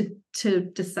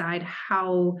to decide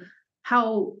how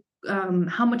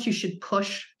much you should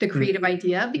push the creative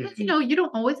idea, because you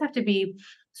don't always have to be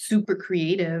super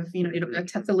creative, a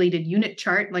tessellated unit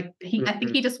chart. Like I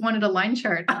think he just wanted a line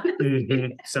chart.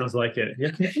 Sounds like it.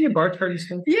 Yeah, can you see a bar chart and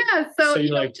stuff? Yeah, so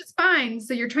you're like, just fine.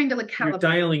 So you're trying to like calibrate. You're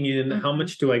dialing in how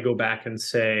much do I go back and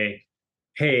say,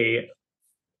 hey,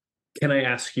 can I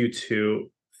ask you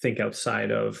to think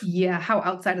outside of how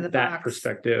outside of the that box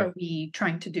perspective are we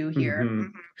trying to do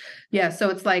here? Yeah, so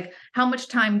it's like, how much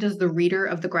time does the reader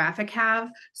of the graphic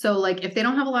have? So like if they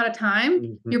don't have a lot of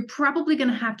time, you're probably going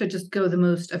to have to just go the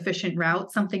most efficient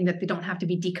route, something that they don't have to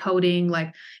be decoding,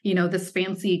 like this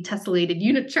fancy tessellated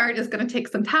unit chart is going to take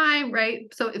some time,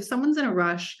 right? So if someone's in a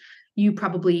rush, you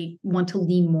probably want to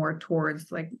lean more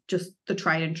towards like just the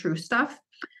tried and true stuff.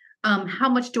 How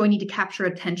much do I need to capture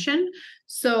attention?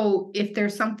 So if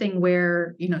there's something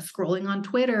where, scrolling on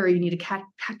Twitter, you need to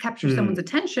capture someone's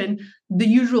attention, the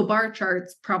usual bar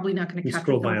chart's probably not going to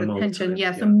capture someone's attention.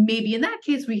 So maybe in that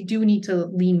case, we do need to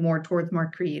lean more towards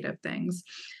more creative things.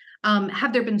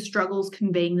 Have there been struggles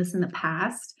conveying this in the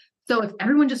past? So if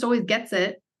everyone just always gets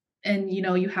it and,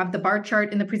 you have the bar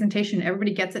chart in the presentation,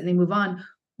 everybody gets it and they move on,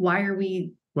 why are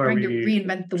we trying to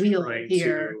reinvent the wheel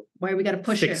here? Why we got to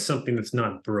push fix something that's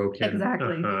not broken?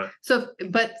 Exactly. So,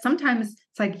 but sometimes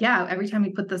it's like, every time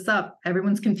we put this up,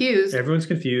 everyone's confused.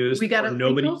 We got to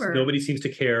nobody seems to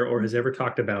care or has ever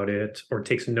talked about it or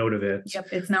takes note of it.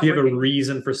 It's not. Do you have a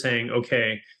reason for saying,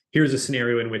 okay, here's a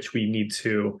scenario in which we need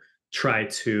to try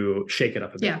to shake it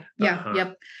up a bit?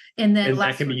 Yep. And then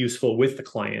that can be useful with the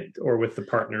client or with the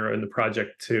partner in the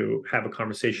project to have a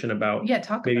conversation about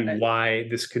why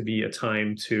this could be a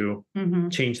time to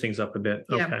change things up a bit.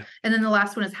 Okay. And then the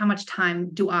last one is, how much time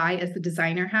do I as the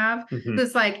designer have? So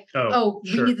it's like,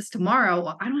 we need this tomorrow.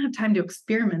 Well, I don't have time to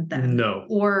experiment then. No.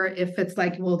 Or if it's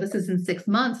like, well, this is in 6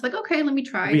 months, like, okay, let me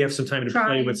try. We have some time to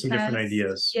play with some different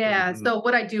ideas. So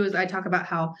what I do is I talk about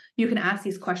how you can ask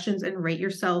these questions and rate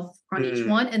yourself on each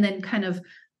one, and then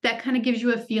that kind of gives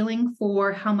you a feeling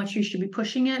for how much you should be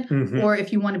pushing it. Or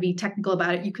if you want to be technical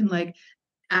about it, you can like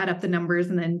add up the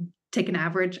numbers and then take an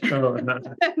average. So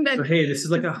hey, this is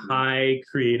like a high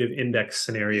creative index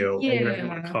scenario, whatever you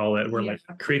want to call it, where like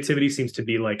creativity seems to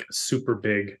be like a super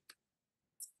big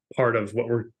part of what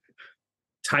we're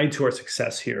tied to our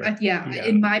success here.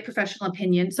 In my professional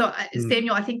opinion. So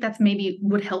Samuel, I think that's maybe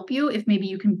would help you if maybe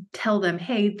you can tell them,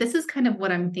 hey, this is kind of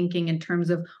what I'm thinking in terms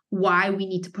of why we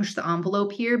need to push the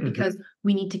envelope here, because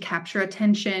we need to capture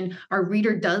attention. Our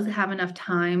reader does have enough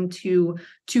time to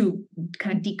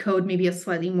kind of decode maybe a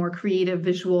slightly more creative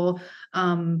visual.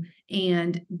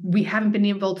 And we haven't been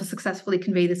able to successfully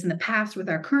convey this in the past with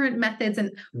our current methods.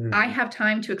 And I have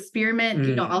time to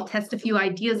experiment. I'll test a few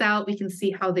ideas out. We can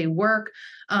see how they work.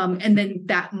 And then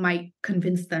that might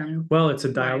convince them. Well, it's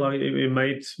a dialogue. It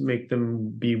might make them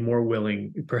be more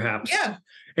willing, perhaps.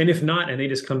 And if not, and they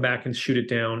just come back and shoot it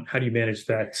down, how do you manage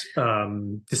that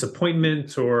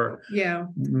disappointment? Or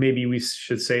maybe we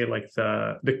should say like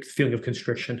the feeling of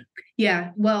constriction.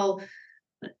 Well,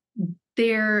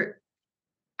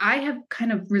 I have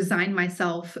kind of resigned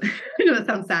myself, I know that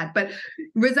sounds sad, but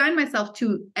resigned myself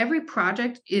to every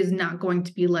project is not going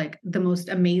to be like the most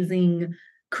amazing,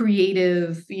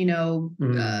 creative,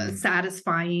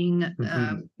 satisfying,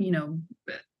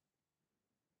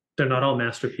 They're not all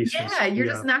masterpieces. You're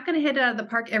just not going to hit it out of the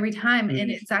park every time.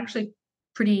 And it's actually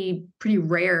pretty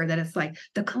rare that it's like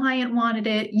the client wanted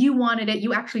it,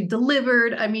 you actually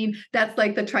delivered. I mean, that's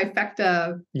like the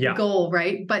trifecta goal,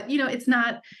 right? But it's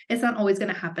not always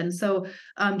going to happen. So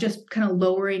just kind of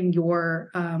lowering your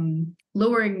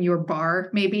bar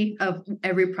maybe of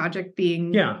every project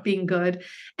being good.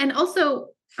 And also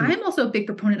I'm also a big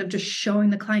proponent of just showing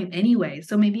the client anyway.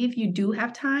 So maybe if you do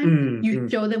have time, you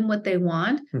show them what they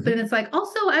want, but then it's like,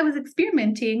 also I was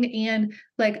experimenting and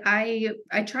like, I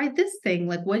tried this thing,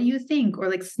 like, what do you think? Or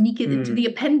like sneak it into the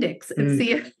appendix and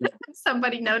see if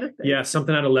somebody notices. Yeah.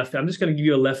 Something out of left. I'm just going to give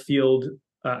you a left field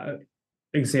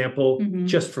example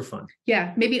just for fun.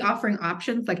 Yeah. Maybe offering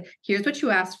options like, here's what you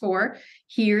asked for.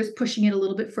 Here's pushing it a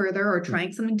little bit further or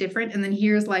trying something different. And then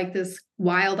here's like this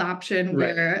wild option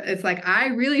where it's like, I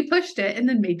really pushed it. And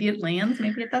then maybe it lands,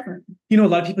 maybe it doesn't. A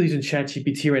lot of people using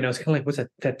ChatGPT right now. It's kind of like, what's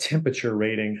that temperature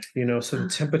rating? So the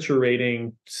temperature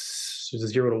rating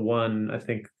 0 to 1, I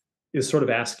think, is sort of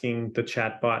asking the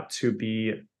chatbot to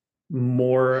be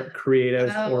more creative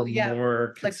or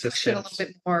more consistent. Like push it a little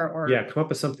bit more, or come up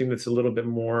with something that's a little bit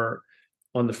more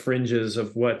on the fringes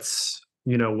of what's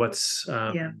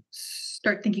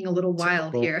start thinking a little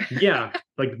wild here.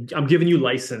 Like I'm giving you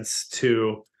license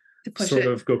to sort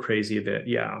of go crazy a bit.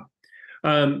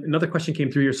 Another question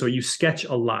came through here. So you sketch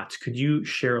a lot. Could you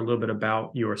share a little bit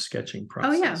about your sketching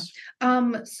process?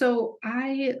 So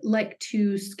I like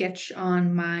to sketch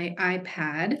on my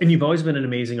iPad. And you've always been an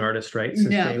amazing artist, right? Since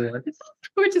day one.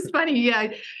 Which is funny.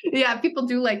 Yeah. People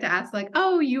do like to ask like,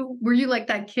 oh, were you like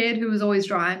that kid who was always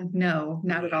drawing? No,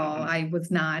 not at all. I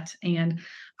was not. And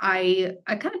I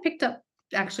kind of picked up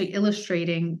actually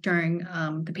illustrating during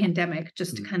the pandemic,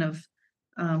 just to kind of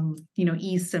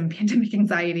ease some pandemic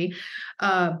anxiety.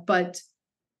 But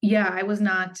yeah,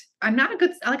 I'm not a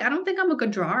good, like, I don't think I'm a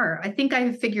good drawer. I think I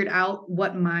have figured out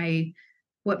what my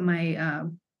what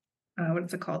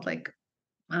is it called? Like,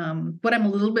 what I'm a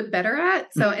little bit better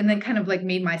at. So, and then kind of like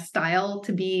made my style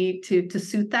to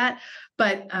suit that.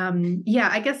 But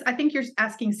I guess I think you're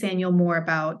asking Samuel more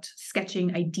about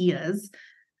sketching ideas.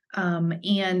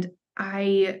 And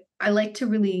I like to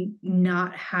really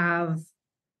not have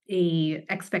a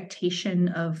expectation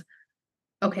of,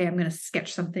 okay, I'm going to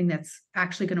sketch something that's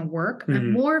actually going to work.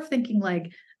 I'm more of thinking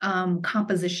like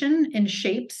composition and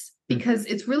shapes, because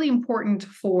it's really important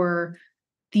for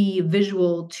the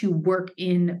visual to work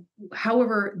in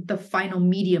however the final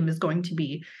medium is going to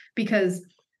be. Because,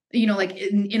 like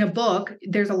in a book,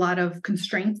 there's a lot of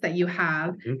constraints that you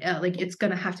have. Like it's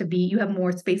going to have to be, you have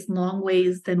more space long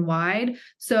ways than wide.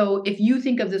 So if you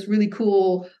think of this really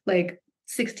cool, like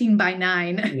 16 by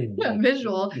 9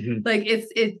 visual, like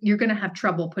you're going to have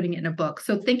trouble putting it in a book.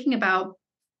 So thinking about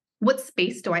what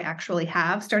space do I actually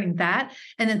have, starting that,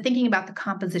 and then thinking about the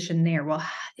composition there. Well,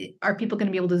 are people going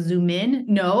to be able to zoom in?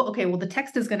 No. Okay. Well, the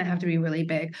text is going to have to be really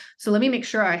big. So let me make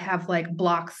sure I have like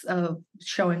blocks of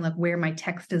showing like where my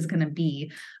text is going to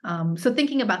be. So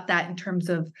thinking about that in terms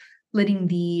of letting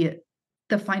the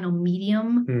final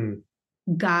medium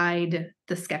guide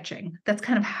the sketching. That's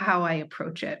kind of how I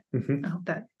approach it. I hope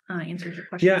that answers your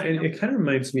question. Yeah, and it kind of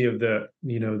reminds me of the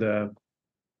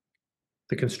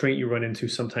constraint you run into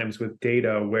sometimes with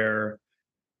data, where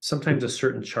sometimes a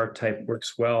certain chart type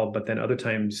works well, but then other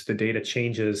times the data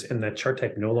changes and that chart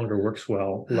type no longer works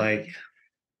well. Like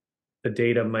the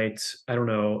data might, I don't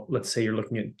know, let's say you're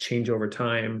looking at change over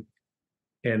time,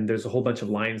 and there's a whole bunch of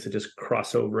lines that just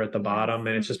cross over at the bottom,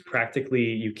 and it's just practically,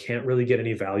 you can't really get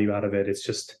any value out of it. It's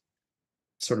just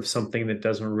sort of something that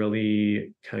doesn't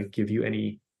really kind of give you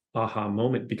any aha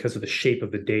moment because of the shape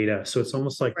of the data. So it's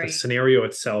almost like the scenario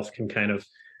itself can kind of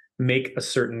make a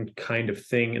certain kind of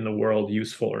thing in the world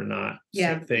useful or not.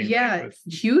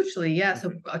 Hugely.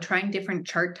 So trying different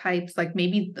chart types, like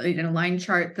maybe in a line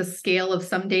chart, the scale of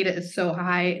some data is so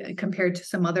high compared to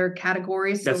some other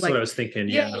categories. That's so what I was thinking.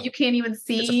 You can't even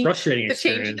see. It's a frustrating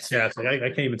experience. It's like I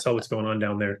can't even tell what's going on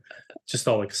down there. Just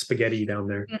all like spaghetti down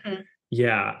there.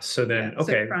 So then,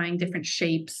 so trying different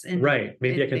shapes and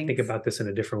maybe I can think about this in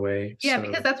a different way.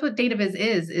 Because that's what Dataviz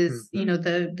is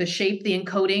the shape, the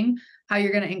encoding, how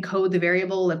you're going to encode the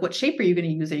variable. Like, what shape are you going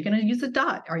to use? Are you going to use a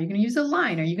dot? Are you going to use a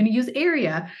line? Are you going to use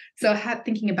area? So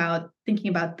thinking about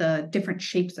the different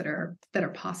shapes that are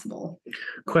possible.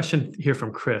 Question here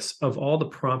from Chris: of all the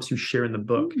prompts you share in the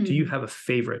book, do you have a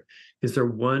favorite? Is there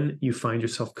one you find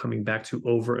yourself coming back to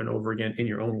over and over again in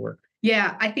your own work?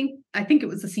 Yeah, I think it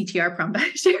was the CTR prompt that I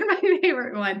shared, my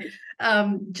favorite one,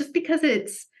 just because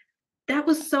that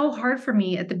was so hard for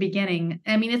me at the beginning.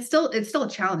 I mean, it's still a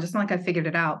challenge. It's not like I figured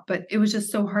it out, but it was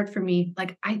just so hard for me.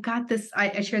 Like, I got this.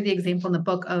 I shared the example in the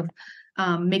book of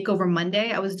Makeover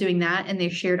Monday. I was doing that, and they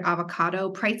shared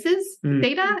avocado prices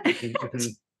data.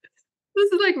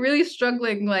 this is like really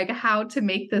struggling, like how to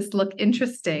make this look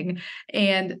interesting.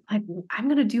 And like, I'm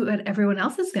going to do what everyone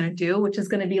else is going to do, which is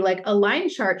going to be like a line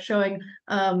chart showing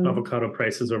avocado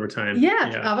prices over time.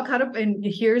 Yeah, avocado, and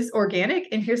here's organic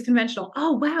and here's conventional.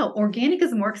 Oh, wow. Organic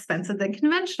is more expensive than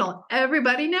conventional.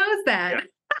 Everybody knows that.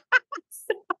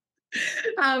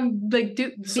 Yeah.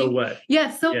 So what?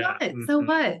 Yeah. So what? So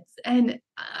what? And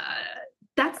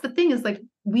that's the thing, is like,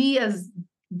 we as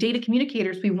data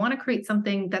communicators, we want to create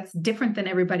something that's different than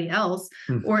everybody else,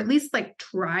 or at least like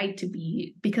try to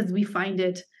be, because we find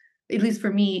it, at least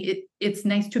for me, it's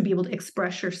nice to be able to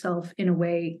express yourself in a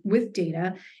way with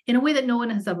data, in a way that no one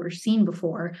has ever seen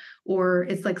before, or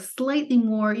it's like slightly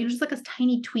more, just like a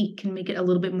tiny tweak can make it a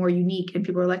little bit more unique. And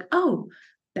people are like, oh,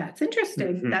 that's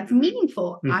interesting. That's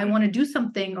meaningful. I want to do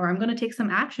something, or I'm going to take some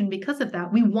action because of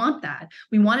that. We want that.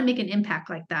 We want to make an impact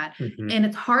like that. And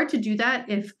it's hard to do that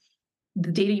if the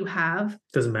data you have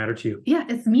doesn't matter to you. Yeah,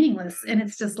 it's meaningless. And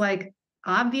it's just like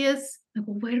obvious. Like,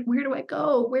 where do I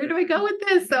go? Where do I go with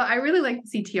this? So I really like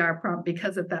the CTR prompt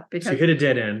because of that. Because so you hit a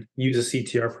dead end, use a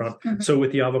CTR prompt. So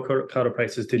with the avocado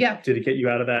prices, did it get you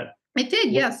out of that? It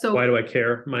did, yeah. So why do I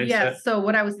care mindset? Yeah. So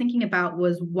what I was thinking about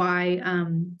was why,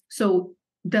 so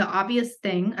the obvious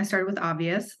thing, I started with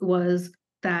obvious, was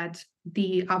that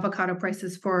the avocado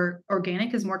prices for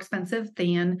organic is more expensive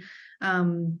than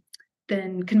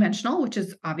conventional, which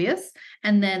is obvious.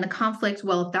 And then the conflict,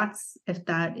 well, if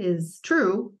that is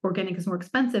true, organic is more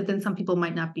expensive, then some people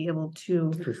might not be able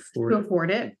to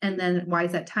afford it. And then why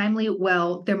is that timely?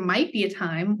 Well, there might be a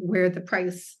time where the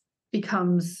price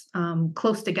becomes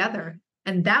close together,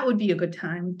 and that would be a good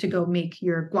time to go make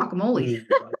your guacamole.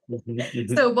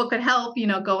 So what could help,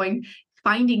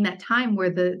 finding that time where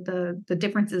the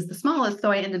difference is the smallest.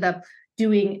 So I ended up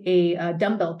doing a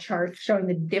dumbbell chart showing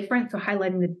the difference, so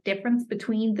highlighting the difference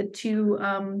between the two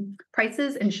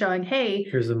prices and showing, hey,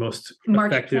 here's the most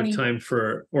effective time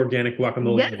for organic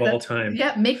guacamole of all time.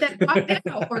 Yeah, make that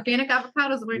now. Organic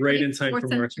avocados right in time for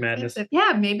March Madness.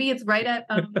 Yeah, maybe it's right at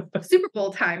Super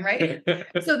Bowl time, right?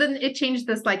 So then it changed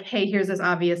this, like, hey, here's this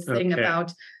obvious thing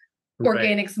about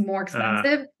organic's more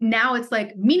expensive. Now it's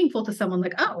like meaningful to someone,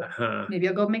 like, oh, maybe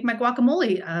I'll go make my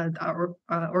guacamole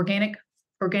organic.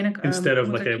 Instead of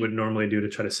like I would normally do to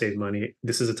try to save money.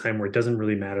 This is a time where it doesn't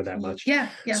really matter that much. Yeah.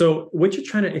 So what you're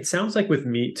trying to, it sounds like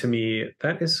to me,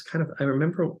 that is kind of, I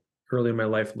remember early in my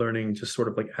life learning, just sort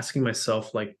of like asking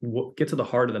myself, like, get to the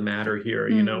heart of the matter here,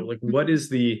 like what is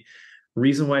the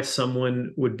reason why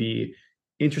someone would be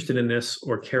interested in this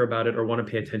or care about it or want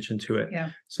to pay attention to it. Yeah.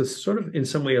 So it's sort of in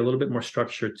some way a little bit more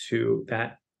structure to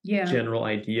that general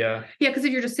idea. Yeah, because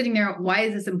if you're just sitting there, why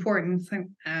is this important? It's like,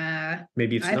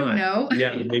 maybe it's I not. don't know.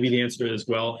 Yeah, maybe the answer is,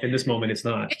 well, in this moment it's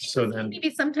not. So then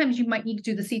maybe sometimes you might need to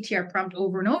do the CTR prompt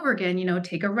over and over again,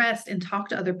 take a rest and talk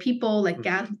to other people, like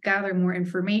gather more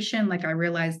information. Like, I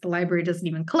realized the library doesn't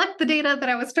even collect the data that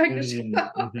I was trying to show.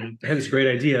 I had this great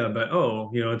idea, but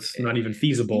it's not even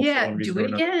feasible. Yeah, do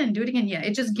it again. Yeah,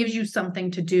 it just gives you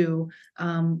something to do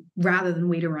rather than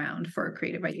wait around for a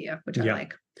creative idea, which I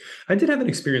like. I did have an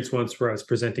experience once where I was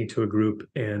presenting to a group,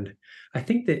 and I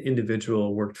think the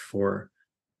individual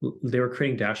they were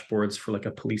creating dashboards for like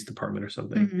a police department or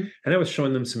something. And I was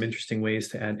showing them some interesting ways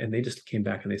to add, and they just came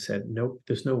back and they said, nope,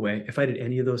 there's no way. If I did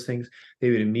any of those things,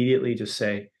 they would immediately just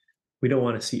say, we don't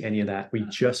want to see any of that. We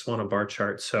just want a bar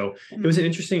chart. So it was an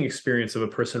interesting experience of a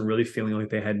person really feeling like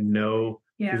they had no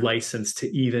license to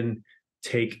even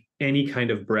take any kind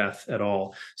of breath at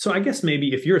all. So I guess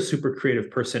maybe if you're a super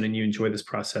creative person and you enjoy this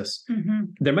process,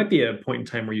 there might be a point in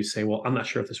time where you say, well, I'm not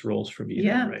sure if this rolls for me.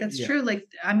 Yeah, right? That's true. Like,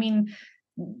 I mean,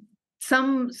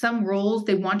 some roles,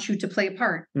 they want you to play a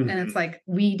part, and it's like,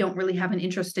 we don't really have an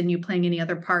interest in you playing any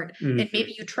other part. And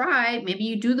maybe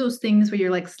you do those things where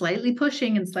you're like slightly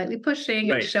pushing and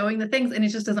showing the things, and it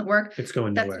just doesn't work. It's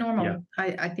going That's nowhere. normal.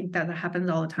 Yeah. I think that happens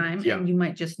all the time. And you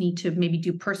might just need to maybe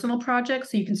do personal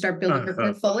projects so you can start building your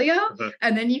portfolio,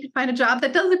 and then you can find a job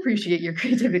that does appreciate your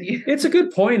creativity. It's a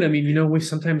good point. I mean,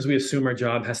 sometimes we assume our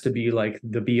job has to be like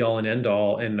the be all and end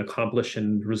all and accomplish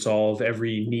and resolve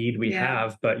every need we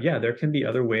have. But there can be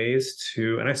other ways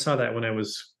to, and I saw that when I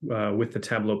was with the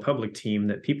Tableau Public team,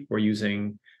 that people were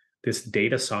using this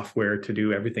data software to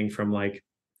do everything from like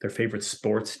their favorite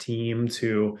sports team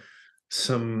to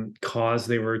some cause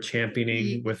they were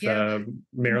championing with a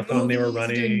marathon they were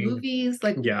running. Doing movies,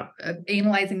 like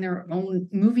analyzing their own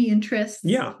movie interests.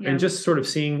 Yeah, and just sort of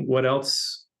seeing what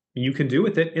else you can do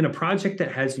with it in a project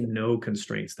that has no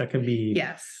constraints. That can be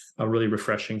really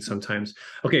refreshing sometimes.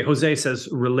 Okay, Jose says,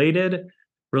 related,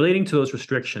 Relating to those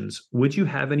restrictions, would you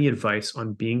have any advice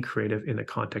on being creative in the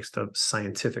context of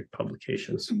scientific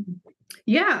publications?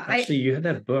 Yeah, actually, you had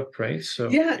that book, right? So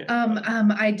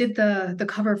I did the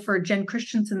cover for Jen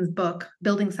Christensen's book,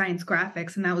 Building Science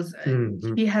Graphics, and that was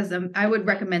she has I would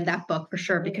recommend that book for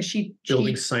sure, because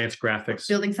Building Science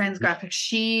Graphics.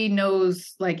 She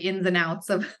knows like ins and outs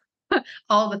of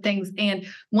all the things. And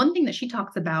one thing that she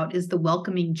talks about is the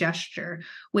welcoming gesture,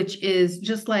 which is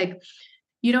just like,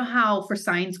 you know how for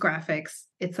science graphics,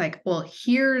 it's like, well,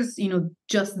 here's,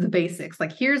 just the basics.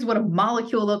 Like, here's what a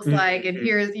molecule looks like. And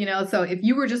here's, so if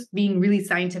you were just being really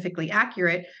scientifically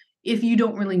accurate, if you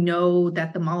don't really know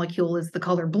that the molecule is the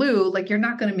color blue, like you're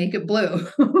not going to make it blue,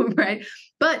 right?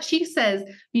 But she says,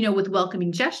 with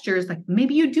welcoming gestures, like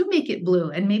maybe you do make it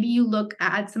blue, and maybe you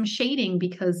add some shading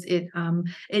because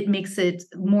it makes it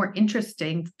more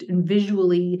interesting and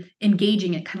visually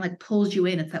engaging. It kind of like pulls you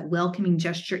in. It's that welcoming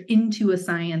gesture into a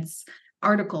science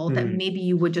article that maybe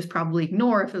you would just probably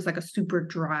ignore if it was like a super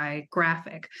dry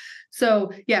graphic.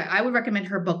 So yeah, I would recommend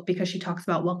her book because she talks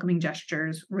about welcoming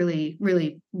gestures really,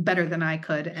 really better than I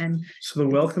could. And so the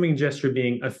welcoming gesture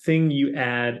being a thing you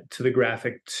add to the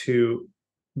graphic to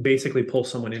basically pull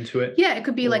someone into it. Yeah, it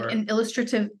could be like an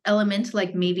illustrative element,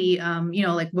 like maybe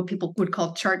like what people would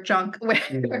call chart junk, where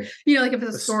like if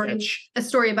it's a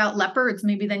story about leopards,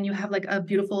 maybe then you have like a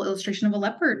beautiful illustration of a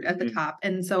leopard at the top,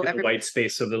 and so the white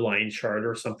space of the line chart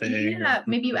or something. Yeah,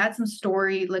 maybe you add some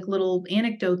story, like little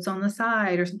anecdotes on the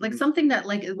side, or like something that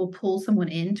like it will pull someone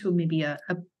into maybe a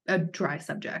dry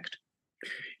subject.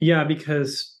 Yeah,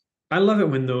 because I love it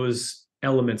when those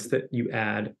elements that you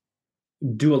add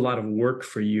do a lot of work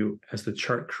for you as the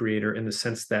chart creator, in the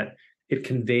sense that it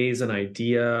conveys an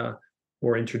idea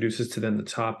or introduces to them the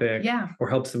topic, or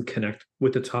helps them connect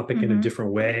with the topic in a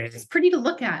different way. It's pretty to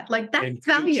look at, like that's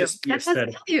value. That has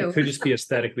value. It could just be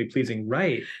aesthetically pleasing,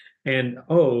 right? And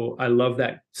I love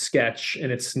that sketch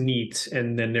and it's neat,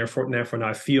 and then therefore now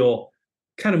I feel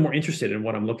kind of more interested in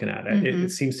what I'm looking at.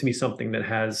 It seems to me something that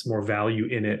has more value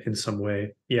in it in some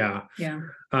way. Yeah.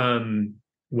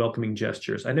 Welcoming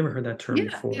gestures. I never heard that term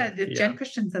before. Jen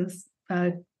Christensen's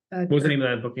what was the name of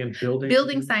that book again?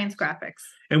 Building Science Graphics.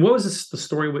 And what was the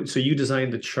story? So you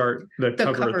designed the chart, the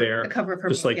cover there, the cover of her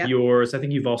just book, like yours. I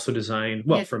think you've also designed,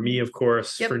 for me, of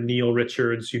course, for Neil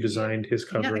Richards, you designed his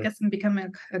cover. Yeah, I guess I'm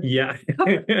becoming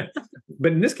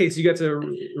But in this case, you got to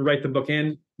write the book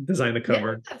and design the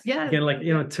cover.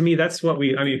 Again, to me, that's what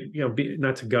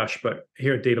not to gush, but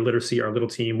here at Data Literacy, our little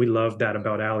team, we love that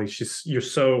about Alli. You're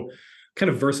so kind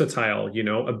of versatile,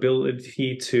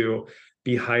 ability to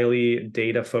be highly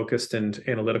data focused and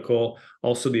analytical,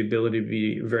 also the ability to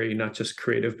be very not just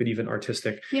creative but even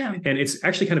artistic. And it's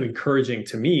actually kind of encouraging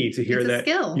to me to hear that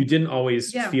you didn't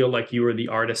always feel like you were the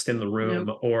artist in the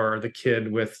room or the kid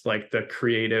with like the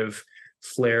creative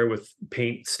flair with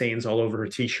paint stains all over her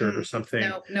t-shirt or something.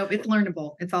 No, it's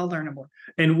learnable. It's all learnable.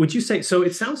 And would you say, so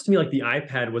it sounds to me like the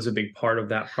iPad was a big part of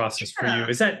that process for you.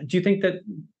 Do you think that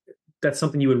that's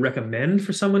something you would recommend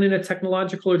for someone in a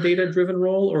technological or data-driven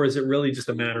role, or is it really just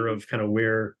a matter of kind of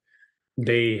where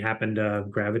they happen to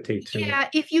gravitate to? Yeah,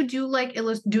 if you do like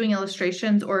doing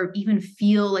illustrations, or even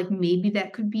feel like maybe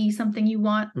that could be something you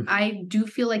want, I do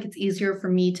feel like it's easier for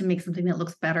me to make something that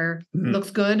looks better,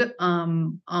 looks good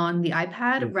on the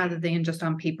iPad rather than just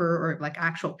on paper or like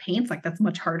actual paints. Like that's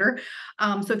much harder.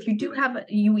 So if you do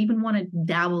you even want to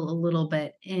dabble a little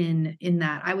bit in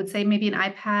that, I would say maybe an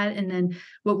iPad. And then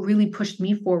what really pushed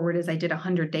me forward is I did a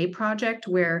 100-day project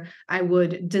where I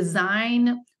would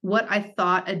design what I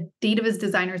thought a Dataviz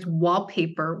designer's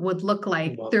wallpaper would look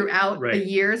like throughout the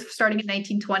years, starting in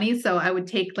 1920. So I would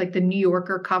take like the New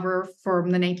Yorker cover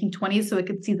from the 1920s so I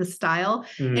could see the style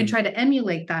and try to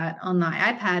emulate that on the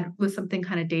iPad with something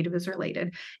kind of Dataviz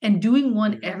related. And doing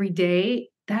one every day,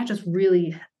 that just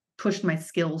really pushed my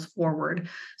skills forward.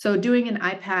 So doing an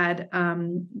iPad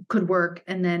could work.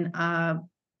 And then I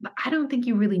don't think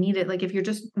you really need it. Like if you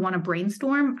just want to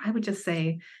brainstorm, I would just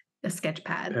say a sketch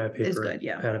pad is good.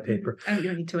 Pad of paper. I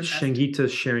don't need to invest.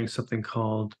 Shangita's sharing something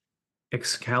called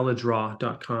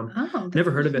excalidraw.com. Oh,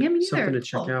 never heard of it. Something to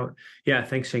check out. Yeah,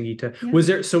 thanks, Shangita. Yeah. Was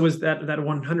that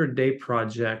 100-day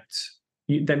project?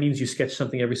 That means you sketched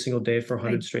something every single day for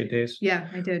 100 straight days? Yeah,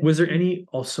 I did. Was there any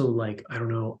also like, I don't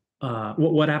know,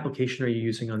 what application are you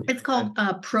using on? It's called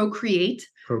Procreate.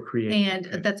 Procreate.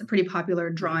 And that's a pretty popular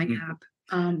drawing app.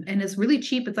 And it's really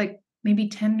cheap. It's like maybe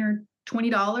 $10 or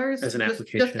 $20 as an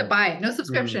application, just to buy it, no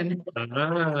subscription.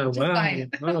 Wow! You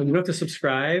don't have to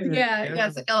subscribe.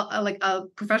 It's like a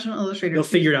professional illustrator. They'll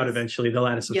figure it out eventually. They'll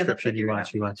add a subscription. You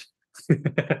watch.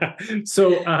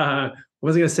 So, what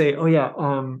was I going to say? Oh yeah.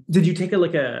 Did you take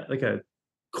like a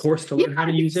course to learn how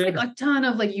to use it? Like a ton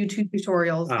of like YouTube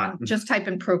tutorials. Just type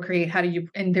in Procreate. How do you?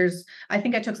 And I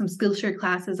think I took some Skillshare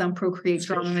classes on Procreate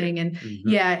drawing, and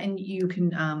and you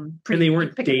can. And they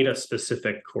weren't data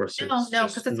specific courses. No,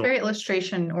 because it's very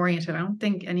illustration oriented. I don't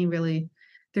think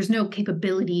there's no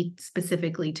capability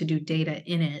specifically to do data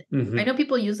in it. I know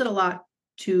people use it a lot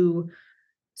to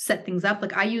set things up.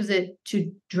 Like I use it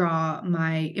to draw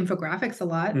my infographics a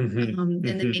lot. And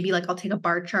then maybe like I'll take a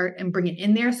bar chart and bring it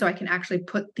in there so I can actually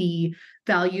put the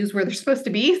values where they're supposed to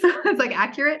be. So it's like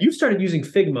accurate. You started using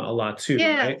Figma a lot too.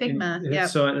 Yeah, right? Figma. Yeah.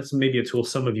 So that's maybe a tool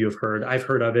some of you have heard. I've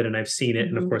heard of it and I've seen it.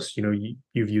 And of course,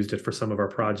 you've used it for some of our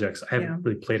projects. I haven't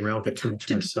really played around with it too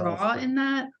much myself. Draw in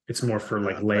that. It's more for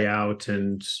like layout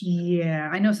and. Yeah.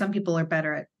 I know some people are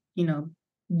better at,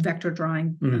 vector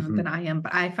drawing than I am,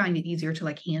 but I find it easier to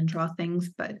like hand draw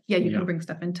things. But yeah, you can bring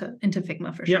stuff into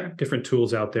Figma for sure. Yeah, different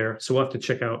tools out there. So we'll have to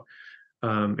check out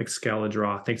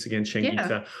Excalidraw. Thanks again,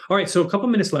 Shangita. All right, so a couple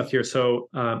minutes left here. So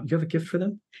you have a gift for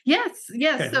them? Yes.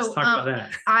 Okay, so let's talk about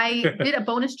that. I did a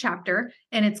bonus chapter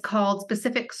and it's called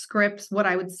Specific Scripts, What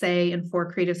I Would Say in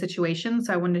 4 Creative Situations.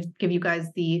 So I wanted to give you guys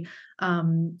the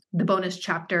bonus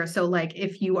chapter. So like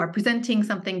if you are presenting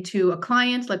something to a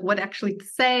client, like what actually to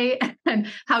say and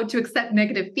how to accept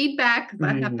negative feedback.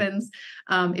 That happens.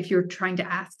 If you're trying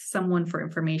to ask someone for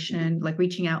information, like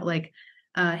reaching out like,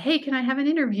 hey, can I have an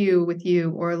interview with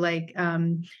you? Or like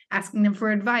asking them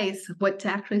for advice, what to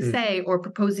actually say, or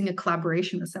proposing a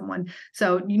collaboration with someone.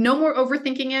 So no more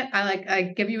overthinking it.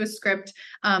 I give you a script.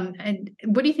 And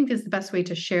what do you think is the best way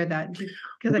to share that?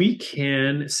 We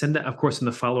can send that, of course, in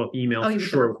the follow-up email.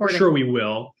 For sure we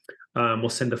will. We'll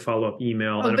send a follow-up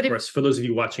email. And of course, for those of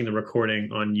you watching the recording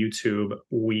on YouTube,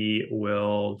 we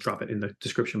will drop it in the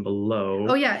description below.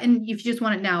 Oh, yeah. And if you just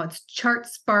want it now, it's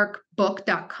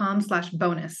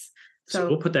chartsparkbook.com/bonus. So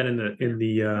we'll put that in the do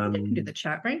the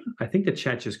chat, right? I think the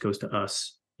chat just goes to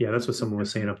us. Yeah, that's what someone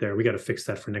was saying up there. We got to fix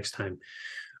that for next time.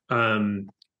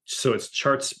 So it's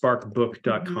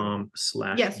chartsparkbook.com/.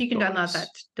 Yes, you can download that.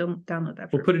 Don't download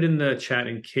that. We'll put it in the chat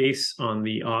in case on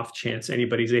the off chance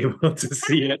anybody's able to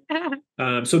see it.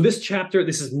 So this chapter,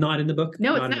 this is not in the book?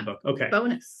 No, it's not in the book. Okay.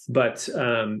 Bonus. But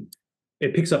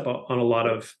it picks up on a lot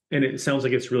of, and it sounds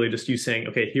like it's really just you saying,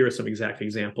 okay, here are some exact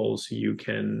examples you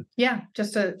can. Yeah,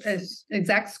 just a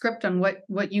exact script on what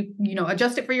you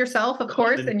adjust it for yourself, of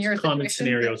course, and your common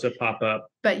scenarios that pop up.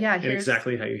 But yeah, and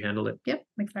exactly how you handle it. Yep,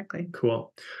 exactly.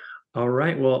 Cool. All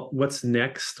right. Well, what's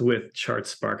next with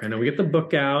ChartSpark? I know we get the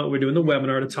book out. We're doing the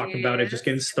webinar to talk about it, just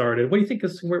getting started. What do you think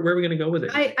is where are we going to go with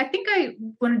it? I think I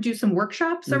want to do some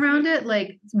workshops around it,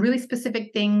 like really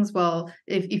specific things. Well,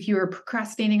 if you're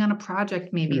procrastinating on a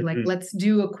project, maybe like let's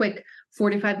do a quick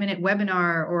 45-minute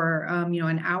webinar or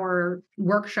an hour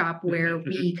workshop where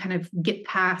we kind of get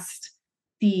past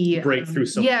the break through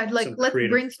some let's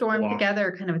brainstorm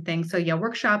together kind of a thing. So yeah,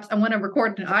 workshops. I want to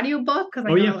record an audiobook because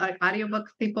I know like audiobook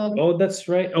people. Oh, that's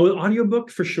right. Oh, audiobook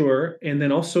for sure. And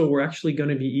then also we're actually going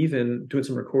to be even doing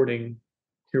some recording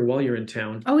here while you're in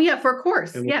town. Oh yeah, for a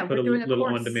course. And we'll put a little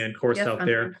on-demand course out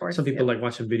there. Some people like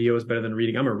watching videos better than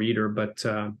reading. I'm a reader, but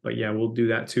yeah, we'll do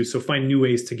that too. So find new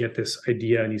ways to get this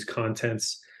idea and these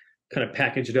contents kind of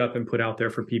package it up and put out there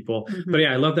for people. But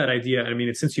yeah, I love that idea. I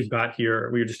mean, since you've got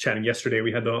here, we were just chatting yesterday.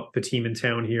 We had the team in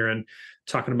town here and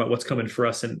talking about what's coming for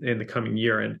us in the coming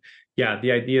year. And yeah,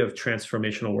 the idea of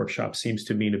transformational workshops seems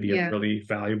to me to be a really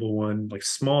valuable one, like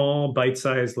small,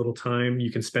 bite-sized little time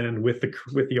you can spend with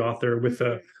the author, with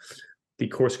the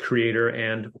course creator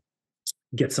and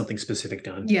get something specific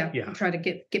done. Yeah. Try to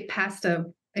get past a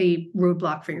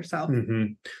roadblock for yourself.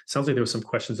 Sounds like there was some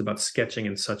questions about sketching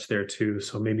and such there too.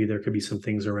 So maybe there could be some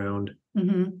things around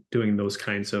doing those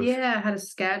kinds of how to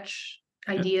sketch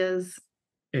ideas.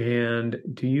 And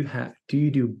do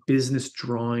you do business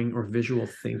drawing or visual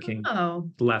thinking? Oh,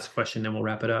 the last question, then we'll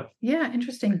wrap it up. Yeah,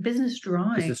 interesting. Business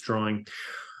drawing.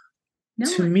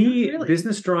 No, to me, really.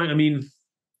 Business drawing. I mean,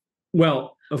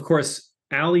 well, of course,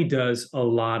 Alli does a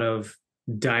lot of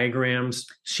diagrams.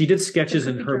 She did sketches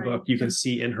in her book. You can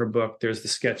see in her book, there's the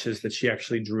sketches that she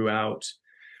actually drew out.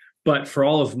 But for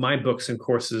all of my books and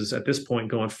courses at this point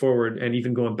going forward, and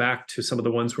even going back to some of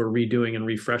the ones we're redoing and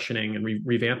refreshing and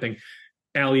revamping,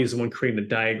 Alli is the one creating the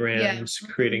diagrams,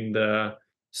 creating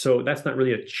so that's not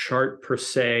really a chart per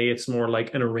se. It's more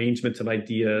like an arrangement of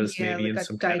ideas, maybe in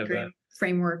some kind of a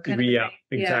framework.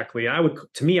 Exactly. I would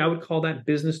call that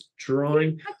business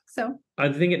drawing. I think so.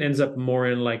 I think it ends up more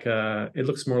in like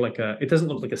it doesn't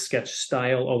look like a sketch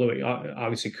style, although it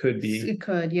obviously could be. It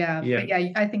could, yeah. But yeah,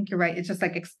 I think you're right. It's just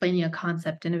like explaining a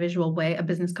concept in a visual way, a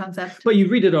business concept. But you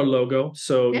redid our logo.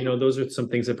 So, those are some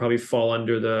things that probably fall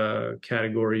under the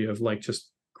category of like just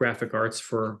graphic arts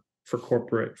for for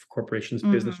corporations,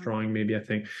 business drawing, maybe, I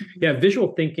think. Yeah,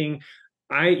 visual thinking.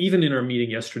 Even in our meeting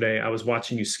yesterday, I was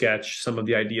watching you sketch some of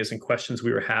the ideas and questions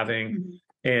we were having,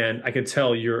 and I could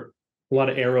tell you're a lot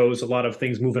of arrows, a lot of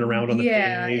things moving around on the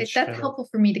page. That's helpful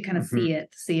for me to kind of see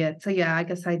it. So yeah, I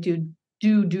guess I do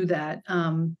that.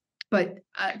 But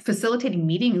facilitating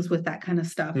meetings with that kind of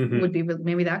stuff would be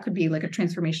maybe that could be like a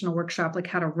transformational workshop, like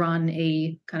how to run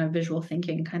a kind of visual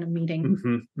thinking kind of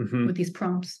meeting with these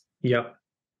prompts. Yep.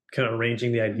 Kind of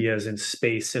arranging the ideas in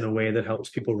space in a way that helps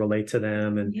people relate to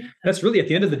them. And that's really at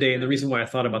the end of the day. And the reason why I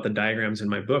thought about the diagrams in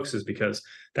my books is because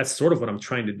that's sort of what I'm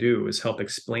trying to do, is help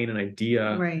explain an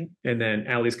idea. Right. And then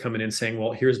Alli's coming in saying,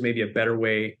 well, here's maybe a better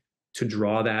way to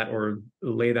draw that or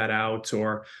lay that out,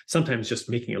 or sometimes just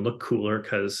making it look cooler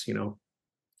because, you know,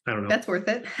 I don't know. That's worth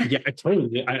it. Yeah,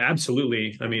 absolutely.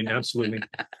 I mean, absolutely.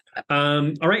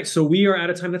 All right. So we are out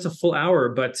of time. That's a full hour,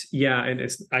 but yeah. And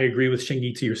I agree with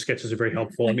Shangita. Your sketches are very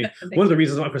helpful. I mean, one of the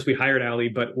reasons, of course, we hired Alli,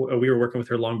 but we were working with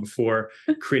her long before,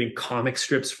 creating comic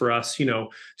strips for us, you know,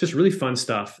 just really fun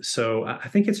stuff. So I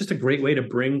think it's just a great way to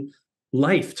bring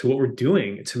life to what we're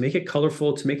doing, to make it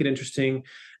colorful, to make it interesting,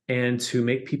 and to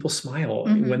make people smile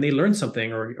when they learn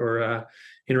something or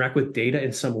interact with data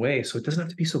in some way. So it doesn't have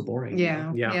to be so boring.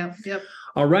 Yeah.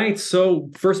 All right. So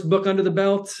first book under the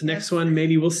belt. Next one,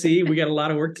 maybe we'll see. We got a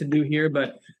lot of work to do here,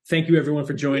 but thank you everyone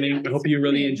for joining. I hope you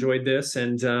really enjoyed this.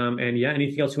 And yeah,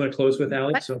 anything else you want to close with,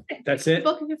 Alli? So that's it.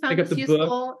 Pick up the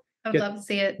book. I'd love to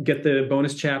see it. Get the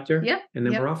bonus chapter. And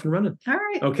then we're off and running. All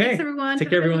right. Okay. Thanks, everyone.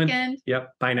 Take care, everyone. Weekend. Yep.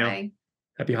 Bye now. Bye.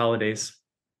 Happy holidays.